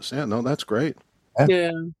process. Yeah, no, that's great.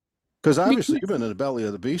 Yeah. Because obviously you've been in the belly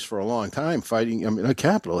of the beast for a long time fighting,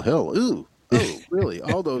 Capitol Hill. Ooh. Oh, really?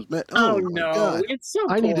 All those men. Oh no, God. It's so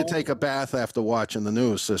cool. I need to take a bath after watching the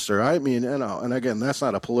news, sister. I mean, and again, that's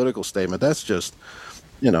not a political statement. That's just,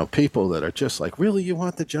 people that are just like, really, you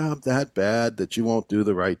want the job that bad that you won't do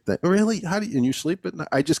the right thing? Really? How do you, and you sleep at night?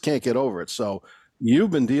 I just can't get over it. So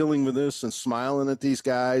you've been dealing with this and smiling at these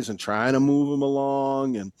guys and trying to move them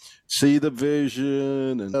along and see the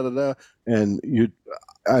vision and da-da-da. And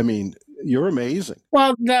you're amazing.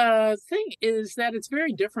 Well, the thing is that it's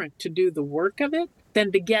very different to do the work of it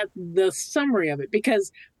than to get the summary of it,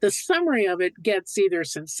 because the summary of it gets either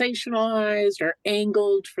sensationalized or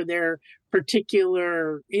angled for their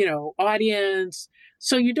particular, audience.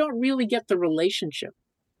 So you don't really get the relationship.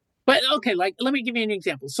 But okay, let me give you an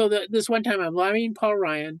example. So this one time I'm lobbying Paul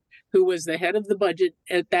Ryan, who was the head of the budget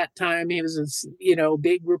at that time. He was a,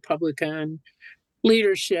 big Republican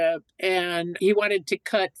leadership, and he wanted to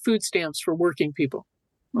cut food stamps for working people.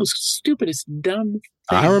 It was the stupidest, dumb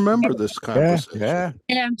thing. I remember this conversation. Yeah.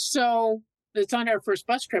 And so it's on our first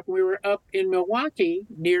bus trip. We were up in Milwaukee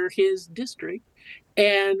near his district,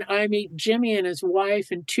 and I meet Jimmy and his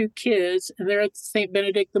wife and 2 kids, and they're at the St.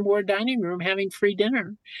 Benedict the Moor dining room having free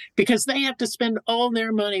dinner because they have to spend all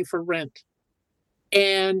their money for rent.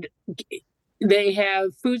 And they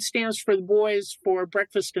have food stamps for the boys for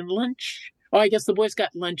breakfast and lunch. Oh, I guess the boys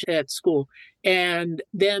got lunch at school. And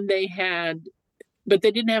then but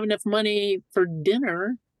they didn't have enough money for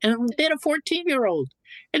dinner. And they had a 14-year-old.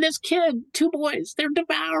 And this kid, 2 boys, they're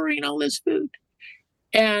devouring all this food.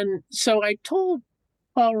 And so I told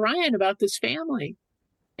Paul Ryan about this family.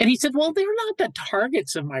 And he said, well, they're not the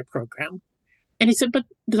targets of my program. And he said, but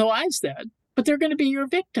they're going to be your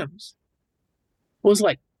victims. I was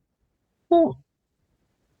like, oh.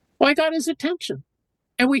 Well, I got his attention.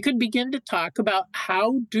 And we could begin to talk about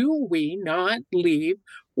how do we not leave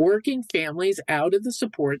working families out of the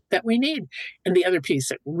support that we need. And the other piece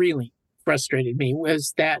that really frustrated me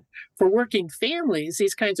was that for working families,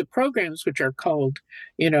 these kinds of programs, which are called,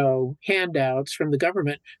 handouts from the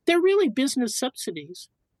government, they're really business subsidies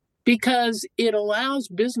because it allows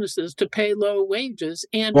businesses to pay low wages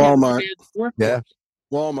and Walmart. Yeah.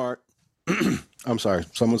 Walmart. I'm sorry.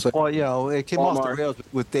 Someone said. Well, it came off the rails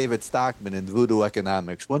with David Stockman and voodoo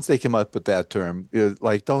economics. Once they came up with that term,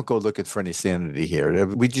 don't go looking for any sanity here.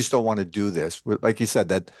 We just don't want to do this. Like you said,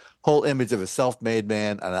 that whole image of a self-made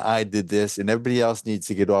man and I did this, and everybody else needs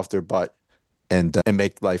to get off their butt and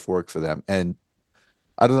make life work for them. And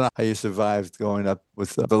I don't know how you survived going up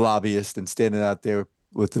with the lobbyist and standing out there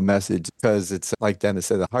with the message, because it's like Dennis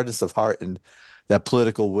said, the hardness of heart and that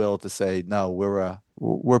political will to say, no,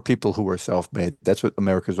 we're people who are self-made. That's what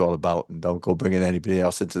America's all about, and don't go bringing anybody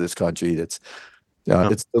else into this country. It's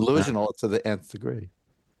delusional to the nth degree.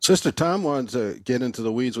 Sister Tom wanted to get into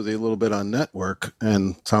the weeds with you a little bit on network,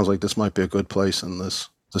 and sounds like this might be a good place in this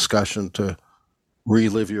discussion to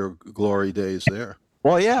relive your glory days there.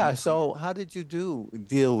 Well, yeah. So how did you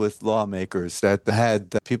deal with lawmakers that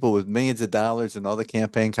had people with millions of dollars and all the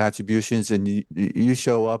campaign contributions, and you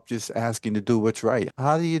show up just asking to do what's right?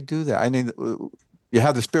 How do you do that? I mean, you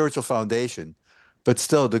have the spiritual foundation, but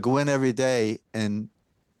still to go in every day. And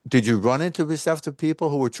did you run into receptive people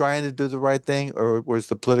who were trying to do the right thing, or was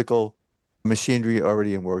the political machinery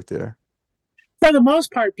already in work there? For the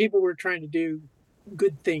most part, people were trying to do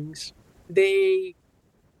good things. They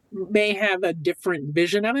may have a different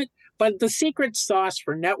vision of it, but the secret sauce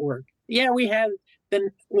for network,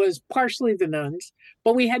 was partially the nuns,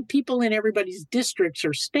 but we had people in everybody's districts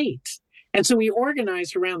or states. And so we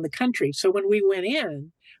organized around the country. So when we went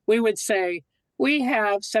in, we would say, we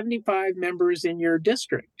have 75 members in your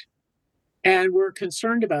district, and we're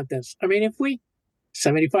concerned about this. I mean,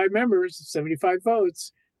 75 members, 75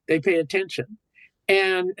 votes, they pay attention.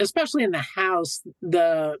 And especially in the House,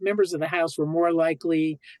 the members of the House were more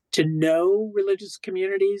likely to know religious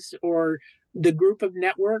communities or the group of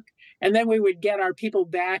network. And then we would get our people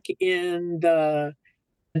back in the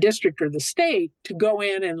district or the state to go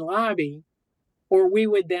in and lobby, or we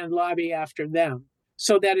would then lobby after them,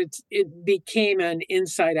 so that it became an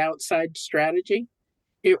inside-outside strategy.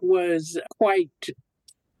 It was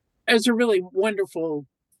a really wonderful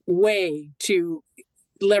way to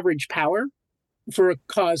leverage power for a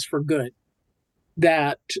cause for good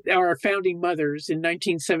that our founding mothers in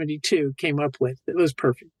 1972 came up with. It was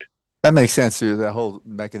perfect. That makes sense to that whole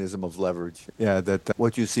mechanism of leverage. Yeah, that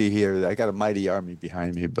what you see here, I got a mighty army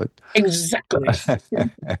behind me, but Exactly.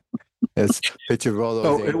 it's picture of all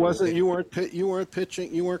those. So it wasn't you weren't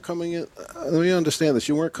pitching, you weren't coming in. Let me understand this.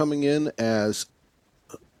 You weren't coming in as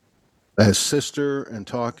sister and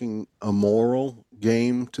talking a moral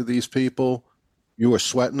game to these people. You were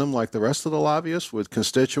sweating them like the rest of the lobbyists with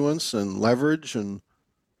constituents and leverage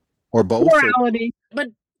or both. Morality, but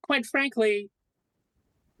quite frankly,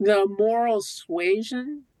 the moral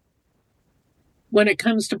suasion, when it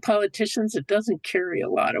comes to politicians, it doesn't carry a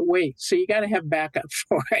lot of weight. So you got to have backup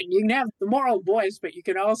for it. You can have the moral voice, but you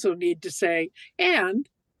can also need to say, and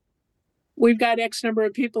we've got X number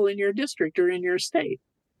of people in your district or in your state.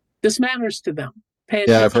 This matters to them.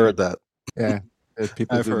 Yeah, I've heard that. Yeah.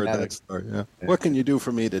 I've heard that story. Yeah. What can you do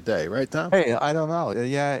for me today, right, Tom? Hey, I don't know.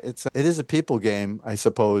 Yeah, it is a people game, I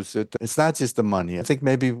suppose. It's not just the money. I think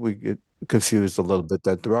maybe we get confused a little bit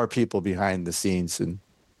that there are people behind the scenes and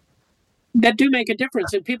that do make a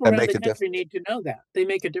difference, and people around the country need to know that they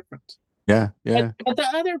make a difference. Yeah. But the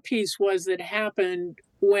other piece was that happened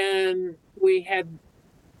when we had,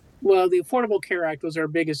 the Affordable Care Act was our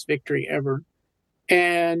biggest victory ever.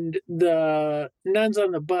 And the nuns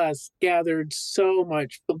on the bus gathered so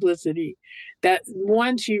much publicity that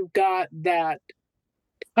once you've got that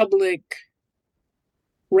public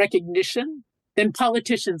recognition, then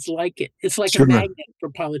politicians like it. It's like a magnet for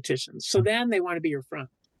politicians. So then they want to be your friend,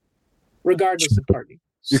 regardless of party.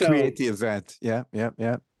 You create the event. Yeah.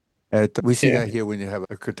 We see that here when you have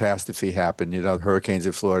a catastrophe happen, hurricanes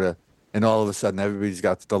in Florida. And all of a sudden, everybody's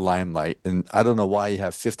got the limelight. And I don't know why you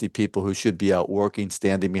have 50 people who should be out working,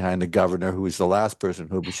 standing behind the governor, who is the last person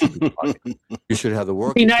who we should be talking. You should have the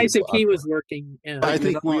working. It'd be nice if he was working. Yeah. I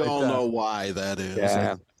think we all know why that is.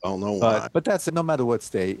 Yeah. I don't know why. But that's no matter what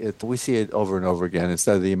state. We see it over and over again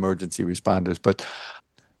instead of the emergency responders. But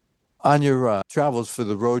on your travels for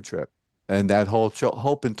the road trip and that whole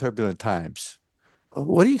Hope in Turbulent Times,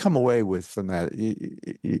 what do you come away with from that?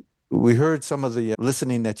 We heard some of the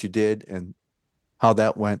listening that you did and how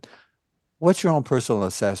that went. What's your own personal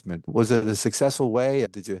assessment? Was it a successful way?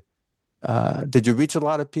 Did you reach a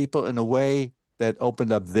lot of people in a way that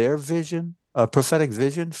opened up their vision, a prophetic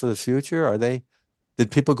vision for the future? Did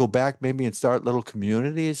people go back maybe and start little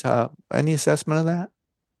communities? Any assessment of that?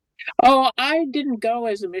 Oh, I didn't go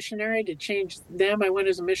as a missionary to change them. I went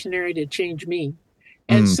as a missionary to change me.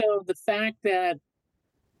 And so the fact that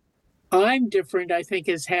I'm different, I think,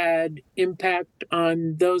 has had impact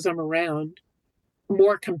on those I'm around.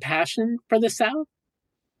 More compassion for the South.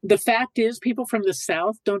 The fact is, people from the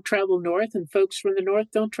South don't travel north, and folks from the North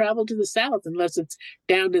don't travel to the South unless it's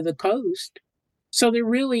down to the coast. So there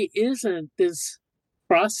really isn't this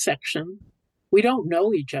cross-section. We don't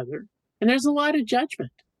know each other, and there's a lot of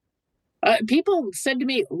judgment. People said to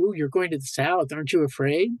me, "Oh, you're going to the South. Aren't you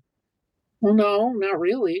afraid?" Well, no, not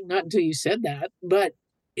really. Not until you said that. But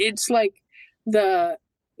it's like the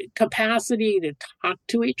capacity to talk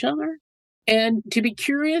to each other and to be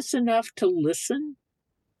curious enough to listen,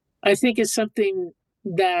 I think, is something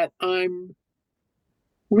that I'm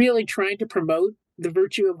really trying to promote, the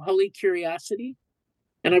virtue of holy curiosity.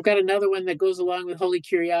 And I've got another one that goes along with holy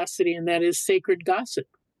curiosity, and that is sacred gossip.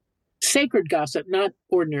 Sacred gossip, not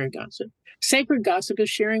ordinary gossip. Sacred gossip is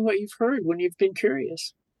sharing what you've heard when you've been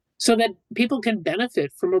curious so that people can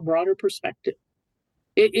benefit from a broader perspective.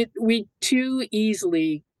 We too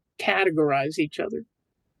easily categorize each other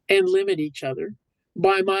and limit each other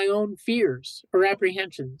by my own fears or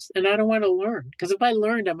apprehensions. And I don't want to learn, because if I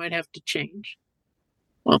learned, I might have to change.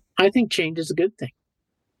 Well, I think change is a good thing.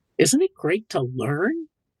 Isn't it great to learn,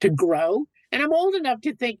 to grow? And I'm old enough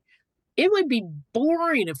to think it would be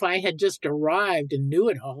boring if I had just arrived and knew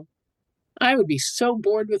it all. I would be so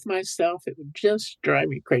bored with myself. It would just drive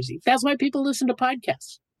me crazy. That's why people listen to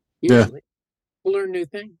podcasts. Usually. Yeah. Learn new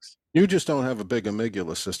things. You just don't have a big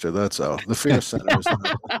amygdala, sister. That's all. The fear center is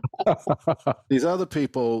not. These other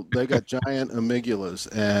people, they got giant amygdalas,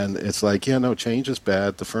 and it's like, change is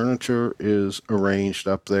bad. The furniture is arranged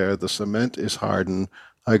up there. The cement is hardened.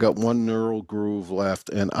 I got one neural groove left,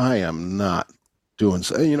 and I am not doing,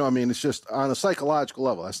 it's just on a psychological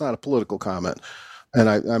level. That's not a political comment. And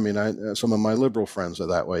I some of my liberal friends are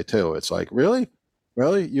that way too. It's like, really?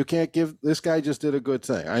 You can't give, this guy just did a good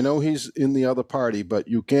thing. I know he's in the other party, but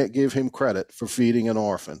you can't give him credit for feeding an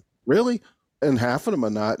orphan. Really? And half of them are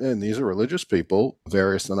not, and these are religious people,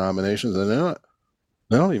 various denominations, and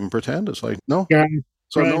they don't even pretend. It's like, no. Yeah,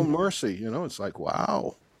 So right. no mercy, it's like,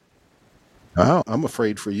 wow. I'm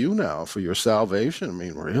afraid for you now, for your salvation. I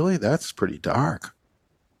mean, really? That's pretty dark.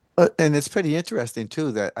 And it's pretty interesting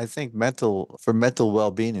too that I think for mental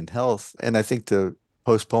well-being and health, and I think to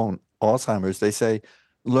postpone Alzheimer's, they say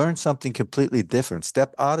learn something completely different.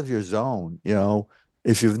 Step out of your zone.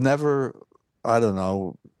 If you've never, I don't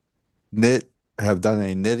know, have done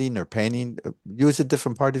any knitting or painting, use a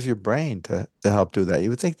different part of your brain to help do that. You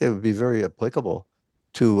would think they would be very applicable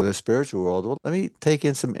to the spiritual world. Well, let me take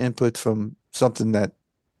in some input from something that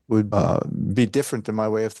would be different than my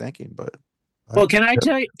way of thinking, but. Well, can I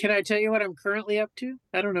tell you what I'm currently up to?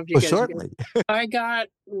 I don't know if you guys. Certainly. I got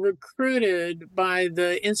recruited by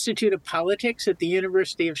the Institute of Politics at the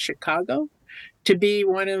University of Chicago to be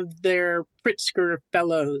one of their Pritzker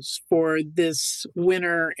Fellows for this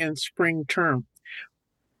winter and spring term.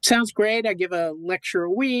 Sounds great. I give a lecture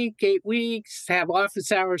a week, 8 weeks, have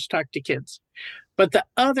office hours, talk to kids. But the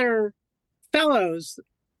other fellows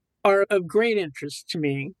are of great interest to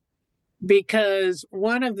me because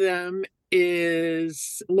one of them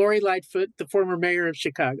is Lori Lightfoot, the former mayor of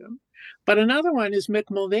Chicago. But another one is Mick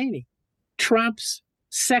Mulvaney, Trump's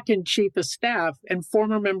second chief of staff and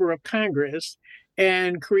former member of Congress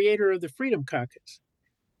and creator of the Freedom Caucus.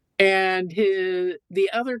 And the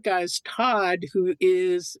other guy's Todd, who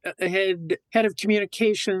is head of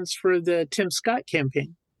communications for the Tim Scott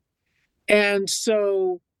campaign. And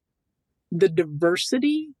so the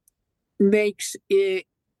diversity makes it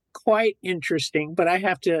quite interesting, but I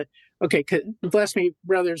have to, bless me,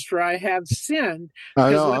 brothers, for I have sinned.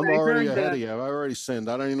 I know, I'm already ahead of you. I've already sinned.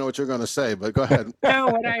 I don't even know what you're going to say, but go ahead. No,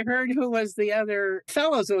 when I heard who was the other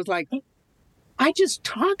fellows, it was like, I just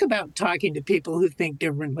talk about talking to people who think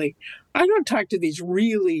differently. I don't talk to these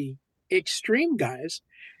really extreme guys.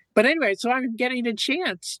 But anyway, so I'm getting a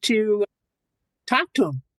chance to talk to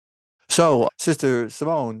them. So, Sister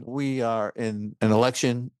Simone, we are in an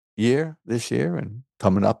election year this year and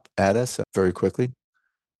coming up at us very quickly.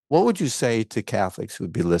 What would you say to Catholics who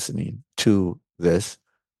would be listening to this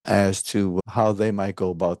as to how they might go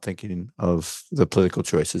about thinking of the political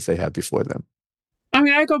choices they have before them? I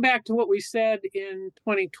mean, I go back to what we said in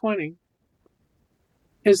 2020,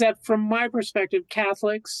 is that from my perspective,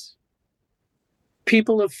 Catholics,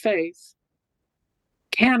 people of faith,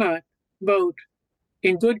 cannot vote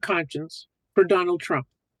in good conscience for Donald Trump,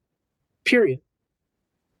 period.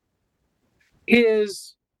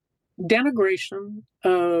 His denigration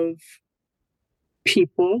of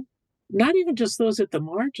people, not even just those at the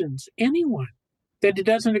margins, anyone that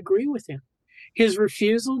doesn't agree with him, his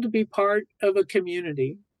refusal to be part of a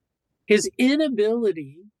community, his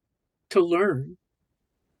inability to learn,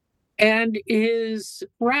 and his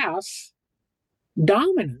crass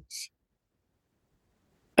dominance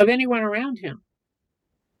of anyone around him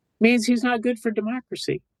means he's not good for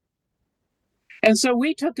democracy. And so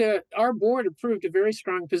our board approved a very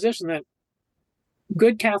strong position that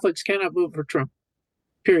good Catholics cannot vote for Trump,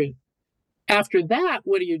 period. After that,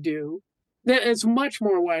 what do? It's much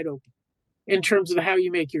more wide open in terms of how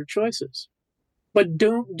you make your choices. But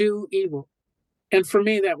don't do evil. And for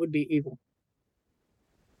me, that would be evil.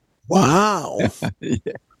 Wow. Yeah.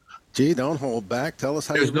 Gee, don't hold back. Tell us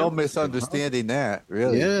how There's no misunderstanding that,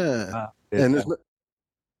 really. Yeah. And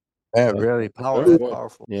really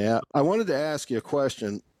powerful. Yeah. I wanted to ask you a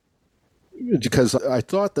question because I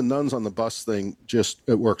thought the nuns on the bus thing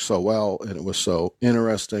it worked so well and it was so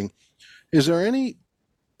interesting. Is there any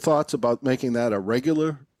thoughts about making that a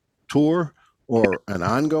regular tour or an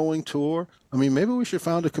ongoing tour? I mean, maybe we should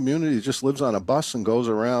found a community that just lives on a bus and goes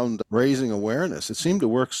around raising awareness. It seemed to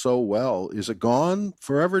work so well. Is it gone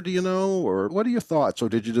forever, do you know? Or what are your thoughts? Or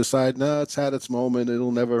did you decide, no, it's had its moment,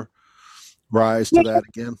 it'll never rise to that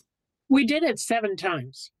again? We did it 7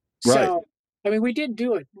 times. Right. So, I mean, we did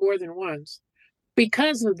do it more than once.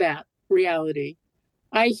 Because of that reality,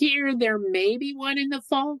 I hear there may be one in the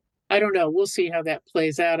fall. I don't know. We'll see how that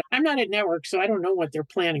plays out. I'm not at Network, so I don't know what they're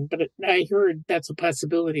planning, but I heard that's a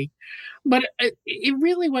possibility. But it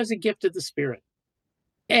really was a gift of the Spirit.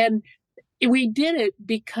 And we did it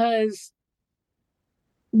because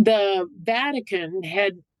the Vatican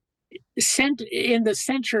had sent in the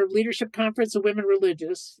Censure of Leadership Conference of Women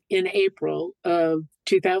Religious in April of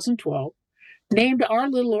 2012, named our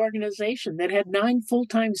little organization that had 9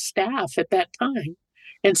 full-time staff at that time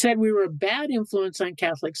and said we were a bad influence on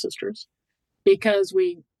Catholic sisters because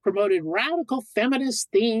we promoted radical feminist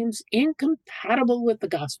themes incompatible with the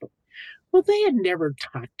gospel. Well, they had never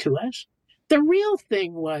talked to us. The real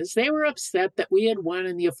thing was they were upset that we had won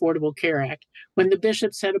in the Affordable Care Act when the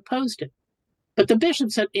bishops had opposed it. But the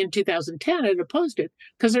bishops in 2010 had opposed it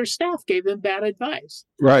because their staff gave them bad advice.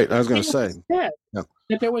 Right. I was going to say that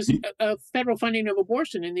there was a federal funding of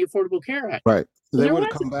abortion in the Affordable Care Act. Right. They would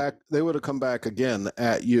have come back. They would have come back again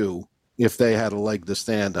at you if they had a leg to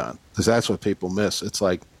stand on, because that's what people miss. It's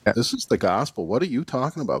like, this is the gospel. What are you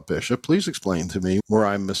talking about, Bishop? Please explain to me where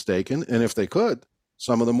I'm mistaken. And if they could,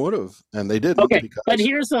 some of them would have, and they didn't. Okay, but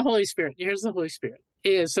here's the Holy Spirit. Here's the Holy Spirit.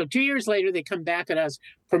 So 2 years later, they come back at us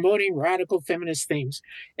promoting radical feminist themes.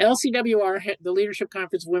 LCWR, the Leadership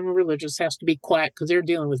Conference of Women Religious, has to be quiet because they're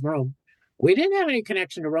dealing with Rome. We didn't have any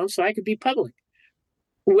connection to Rome, so I could be public.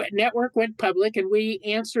 Network went public, and we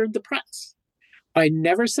answered the press. I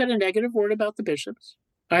never said a negative word about the bishops.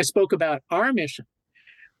 I spoke about our mission.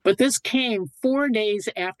 But this came 4 days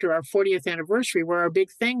after our 40th anniversary, where our big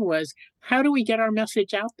thing was, how do we get our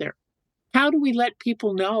message out there? How do we let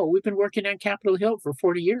people know? We've been working on Capitol Hill for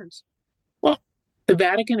 40 years. Well, the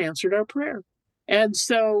Vatican answered our prayer. And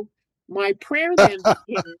so my prayer then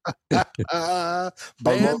became...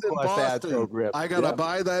 Banned in Boston. I got to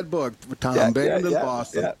buy that book, Tom. Banned in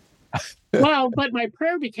Boston. Well, but my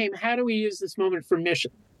prayer became, how do we use this moment for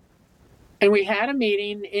mission? And we had a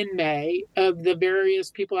meeting in May of the various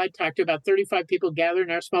people I talked to, about 35 people gathered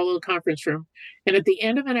in our small little conference room. And at the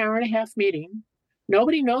end of an hour and a half meeting,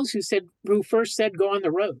 nobody knows who first said go on the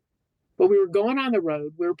road. But we were going on the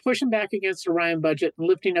road. We were pushing back against the Ryan budget and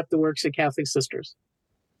lifting up the works of Catholic sisters.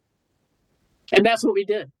 And that's what we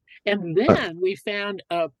did. And then we found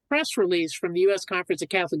a press release from the U.S. Conference of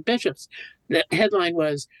Catholic Bishops. The headline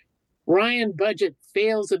was, Ryan budget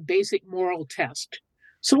fails a basic moral test.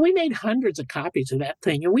 So we made hundreds of copies of that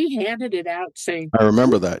thing, and we handed it out saying, I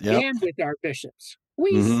remember that, yeah. Stand with our bishops.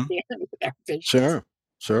 We stand with our bishops.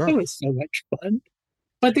 Sure. It was so much fun.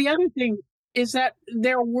 But the other thing is that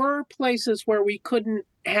there were places where we couldn't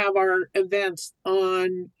have our events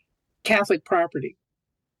on Catholic property.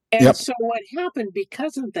 And so what happened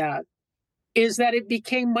because of that is that it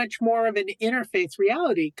became much more of an interfaith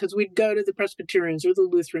reality, because we'd go to the Presbyterians or the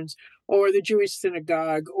Lutherans or the Jewish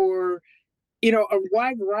synagogue or a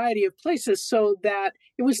wide variety of places, so that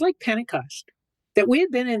it was like Pentecost, that we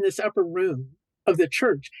had been in this upper room of the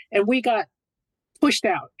church and we got pushed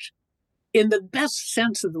out in the best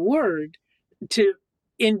sense of the word to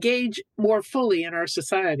engage more fully in our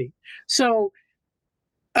society. So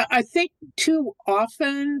I think too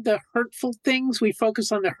often the hurtful things, we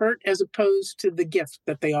focus on the hurt as opposed to the gift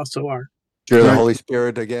that they also are. Sure, the Holy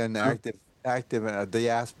Spirit, again, active in a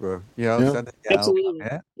diaspora, Absolutely.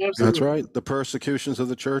 That's right. The persecutions of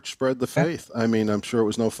the church spread the faith. I mean, I'm sure it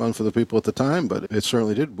was no fun for the people at the time, but it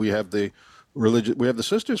certainly did. We have the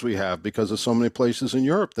sisters we have because of so many places in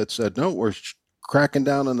Europe that said, no, we're cracking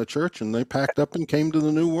down on the church, and they packed up and came to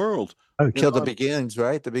the New World. Killed the Beguines,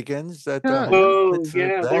 right? The Beguines.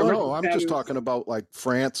 No, I'm just talking about like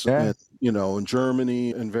France and and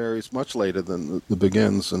Germany and much later than the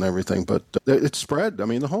Beguines and everything. But it spread. I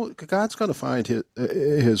mean, God's going to find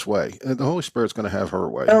his way, and the Holy Spirit's going to have her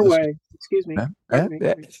way. Her way. Excuse me.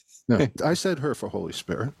 No, I said her for Holy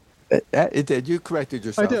Spirit. It did. You corrected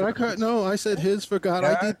yourself. I did. No, I said his for God.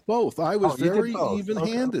 I did both. I was very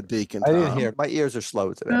even-handed, Deacon Tom. I didn't hear. My ears are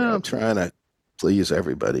slow today. No, I'm trying to please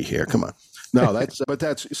everybody here. Come on. No,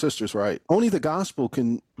 that's sister's right. Only the gospel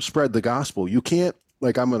can spread the gospel. You can't,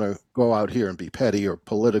 like, I'm going to go out here and be petty or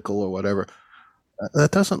political or whatever. That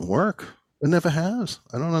doesn't work. It never has.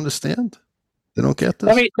 I don't understand. They don't get this.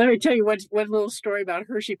 Let me tell you one little story about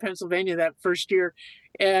Hershey, Pennsylvania, that first year.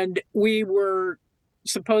 And we were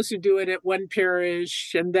supposed to do it at one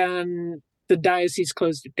parish, and then the diocese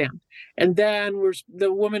closed it down. And then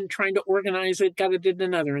the woman trying to organize it got it in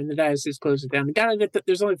another, and the diocese closed it down.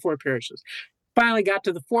 There's only 4 parishes. Finally got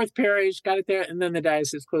to the 4th parish, got it there, and then the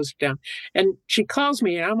diocese closed it down. And she calls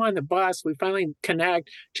me, and I'm on the bus. We finally connect.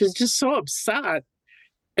 She's just so upset.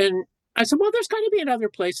 And I said, well, there's got to be in other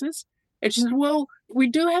places. And she said, well, we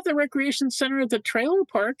do have the recreation center at the trailer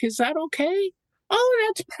park. Is that okay? Oh,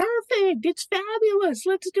 that's perfect. It's fabulous.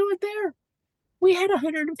 Let's do it there. We had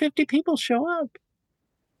 150 people show up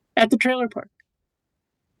at the trailer park.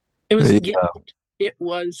 It was a gift. It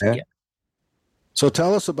was a gift. So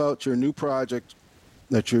tell us about your new project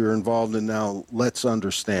that you're involved in now, Let's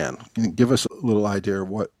Understand. Can you give us a little idea of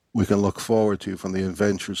what we can look forward to from the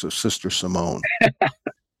adventures of Sister Simone?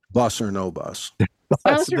 Bus or no bus?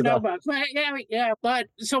 Bus or no bus. Yeah. But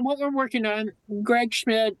so what we're working on, Greg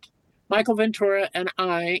Schmidt, Michael Ventura and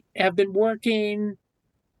I have been working,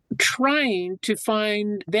 trying to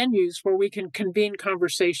find venues where we can convene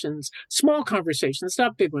conversations, small conversations,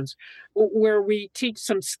 not big ones, where we teach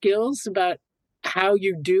some skills about how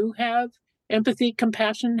you do have empathy,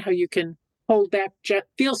 compassion, how you can hold back,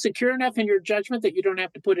 feel secure enough in your judgment that you don't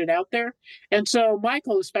have to put it out there. And so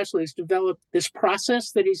Michael especially has developed this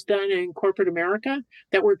process that he's done in corporate America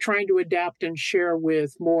that we're trying to adapt and share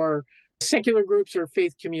with more secular groups or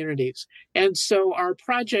faith communities. And so our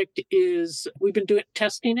project is, we've been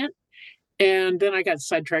testing it. And then I got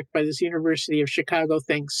sidetracked by this University of Chicago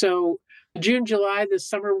thing. So June, July, this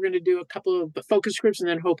summer, we're going to do a couple of focus groups and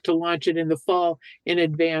then hope to launch it in the fall in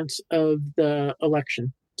advance of the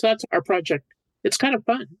election. So that's our project. It's kind of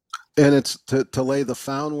fun. And it's to lay the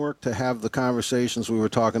groundwork, to have the conversations we were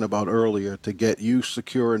talking about earlier, to get you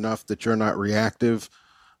secure enough that you're not reactive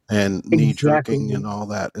and knee-jerking and all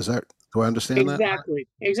that. Do I understand that?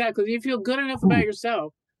 Exactly. If you feel good enough about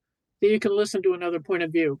yourself, then you can listen to another point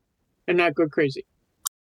of view and not go crazy.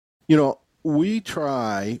 You know, what we're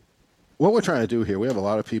trying to do here, we have a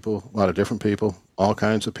lot of people, a lot of different people, all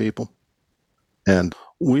kinds of people. And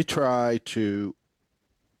we try to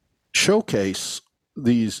showcase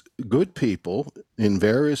these good people in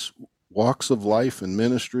various walks of life and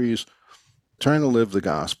ministries trying to live the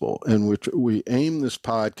gospel. And we aim this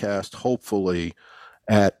podcast, hopefully,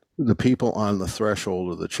 at the people on the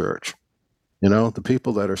threshold of the church. You know, the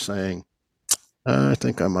people that are saying, I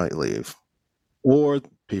think I might leave. Or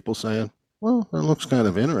people saying, well, that looks kind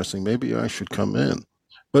of interesting. Maybe I should come in.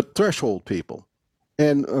 But threshold people.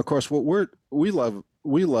 And of course, we love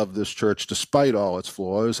this church despite all its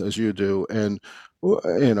flaws, as you do. And,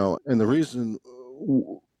 you know, and the reason,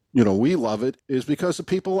 you know, we love it is because of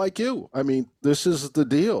people like you. I mean, this is the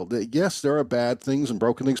deal. That yes, there are bad things and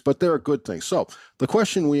broken things, but there are good things. So the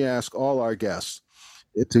question we ask all our guests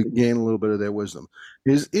to gain a little bit of their wisdom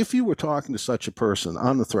is, if you were talking to such a person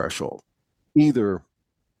on the threshold, either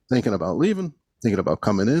thinking about leaving, thinking about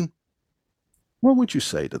coming in, what would you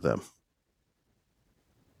say to them?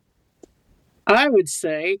 I would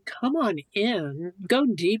say, come on in, go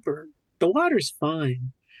deeper. The water's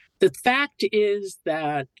fine. The fact is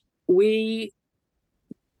that we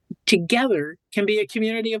together can be a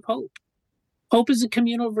community of hope. Hope is a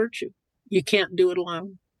communal virtue. You can't do it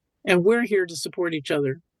alone. And we're here to support each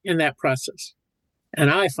other in that process.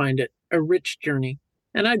 And I find it a rich journey.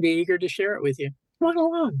 And I'd be eager to share it with you. Come on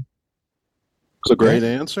along. It's a great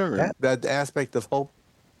answer. Yeah, that aspect of hope,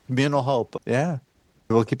 communal hope. Yeah.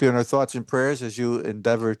 We'll keep you in our thoughts and prayers as you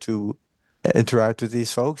endeavor to interact with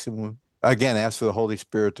these folks. And we'll, again, ask for the Holy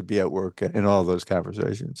Spirit to be at work in all those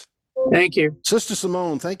conversations. Thank you. Sister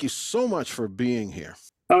Simone, thank you so much for being here.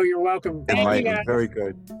 Oh, you're welcome. Thank you, guys. Very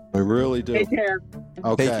good. We really do. Take care.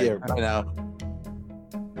 Okay. Take care. Bye now.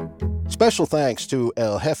 Special thanks to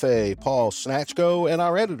El Jefe Paul Snatchko and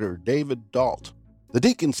our editor, David Dalt. The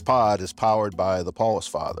Deacons Pod is powered by the Paulist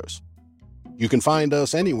Fathers. You can find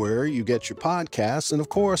us anywhere you get your podcasts, and of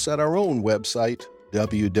course at our own website,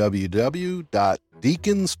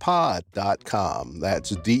 www.deaconspod.com.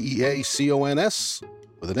 That's DEACONS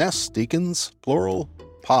with an S, Deacons, plural,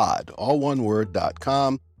 pod, all one word,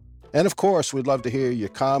 .com. And of course, we'd love to hear your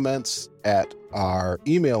comments at our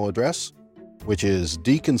email address, which is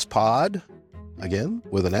deaconspod, again,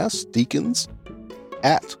 with an S, deacons,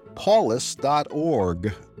 at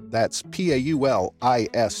paulist.org. That's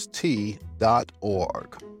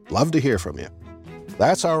PAULIST.org. Love to hear from you.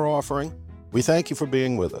 That's our offering. We thank you for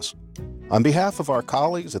being with us. On behalf of our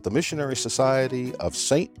colleagues at the Missionary Society of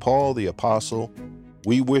St. Paul the Apostle,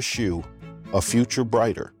 we wish you a future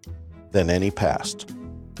brighter than any past.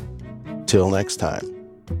 Till next time.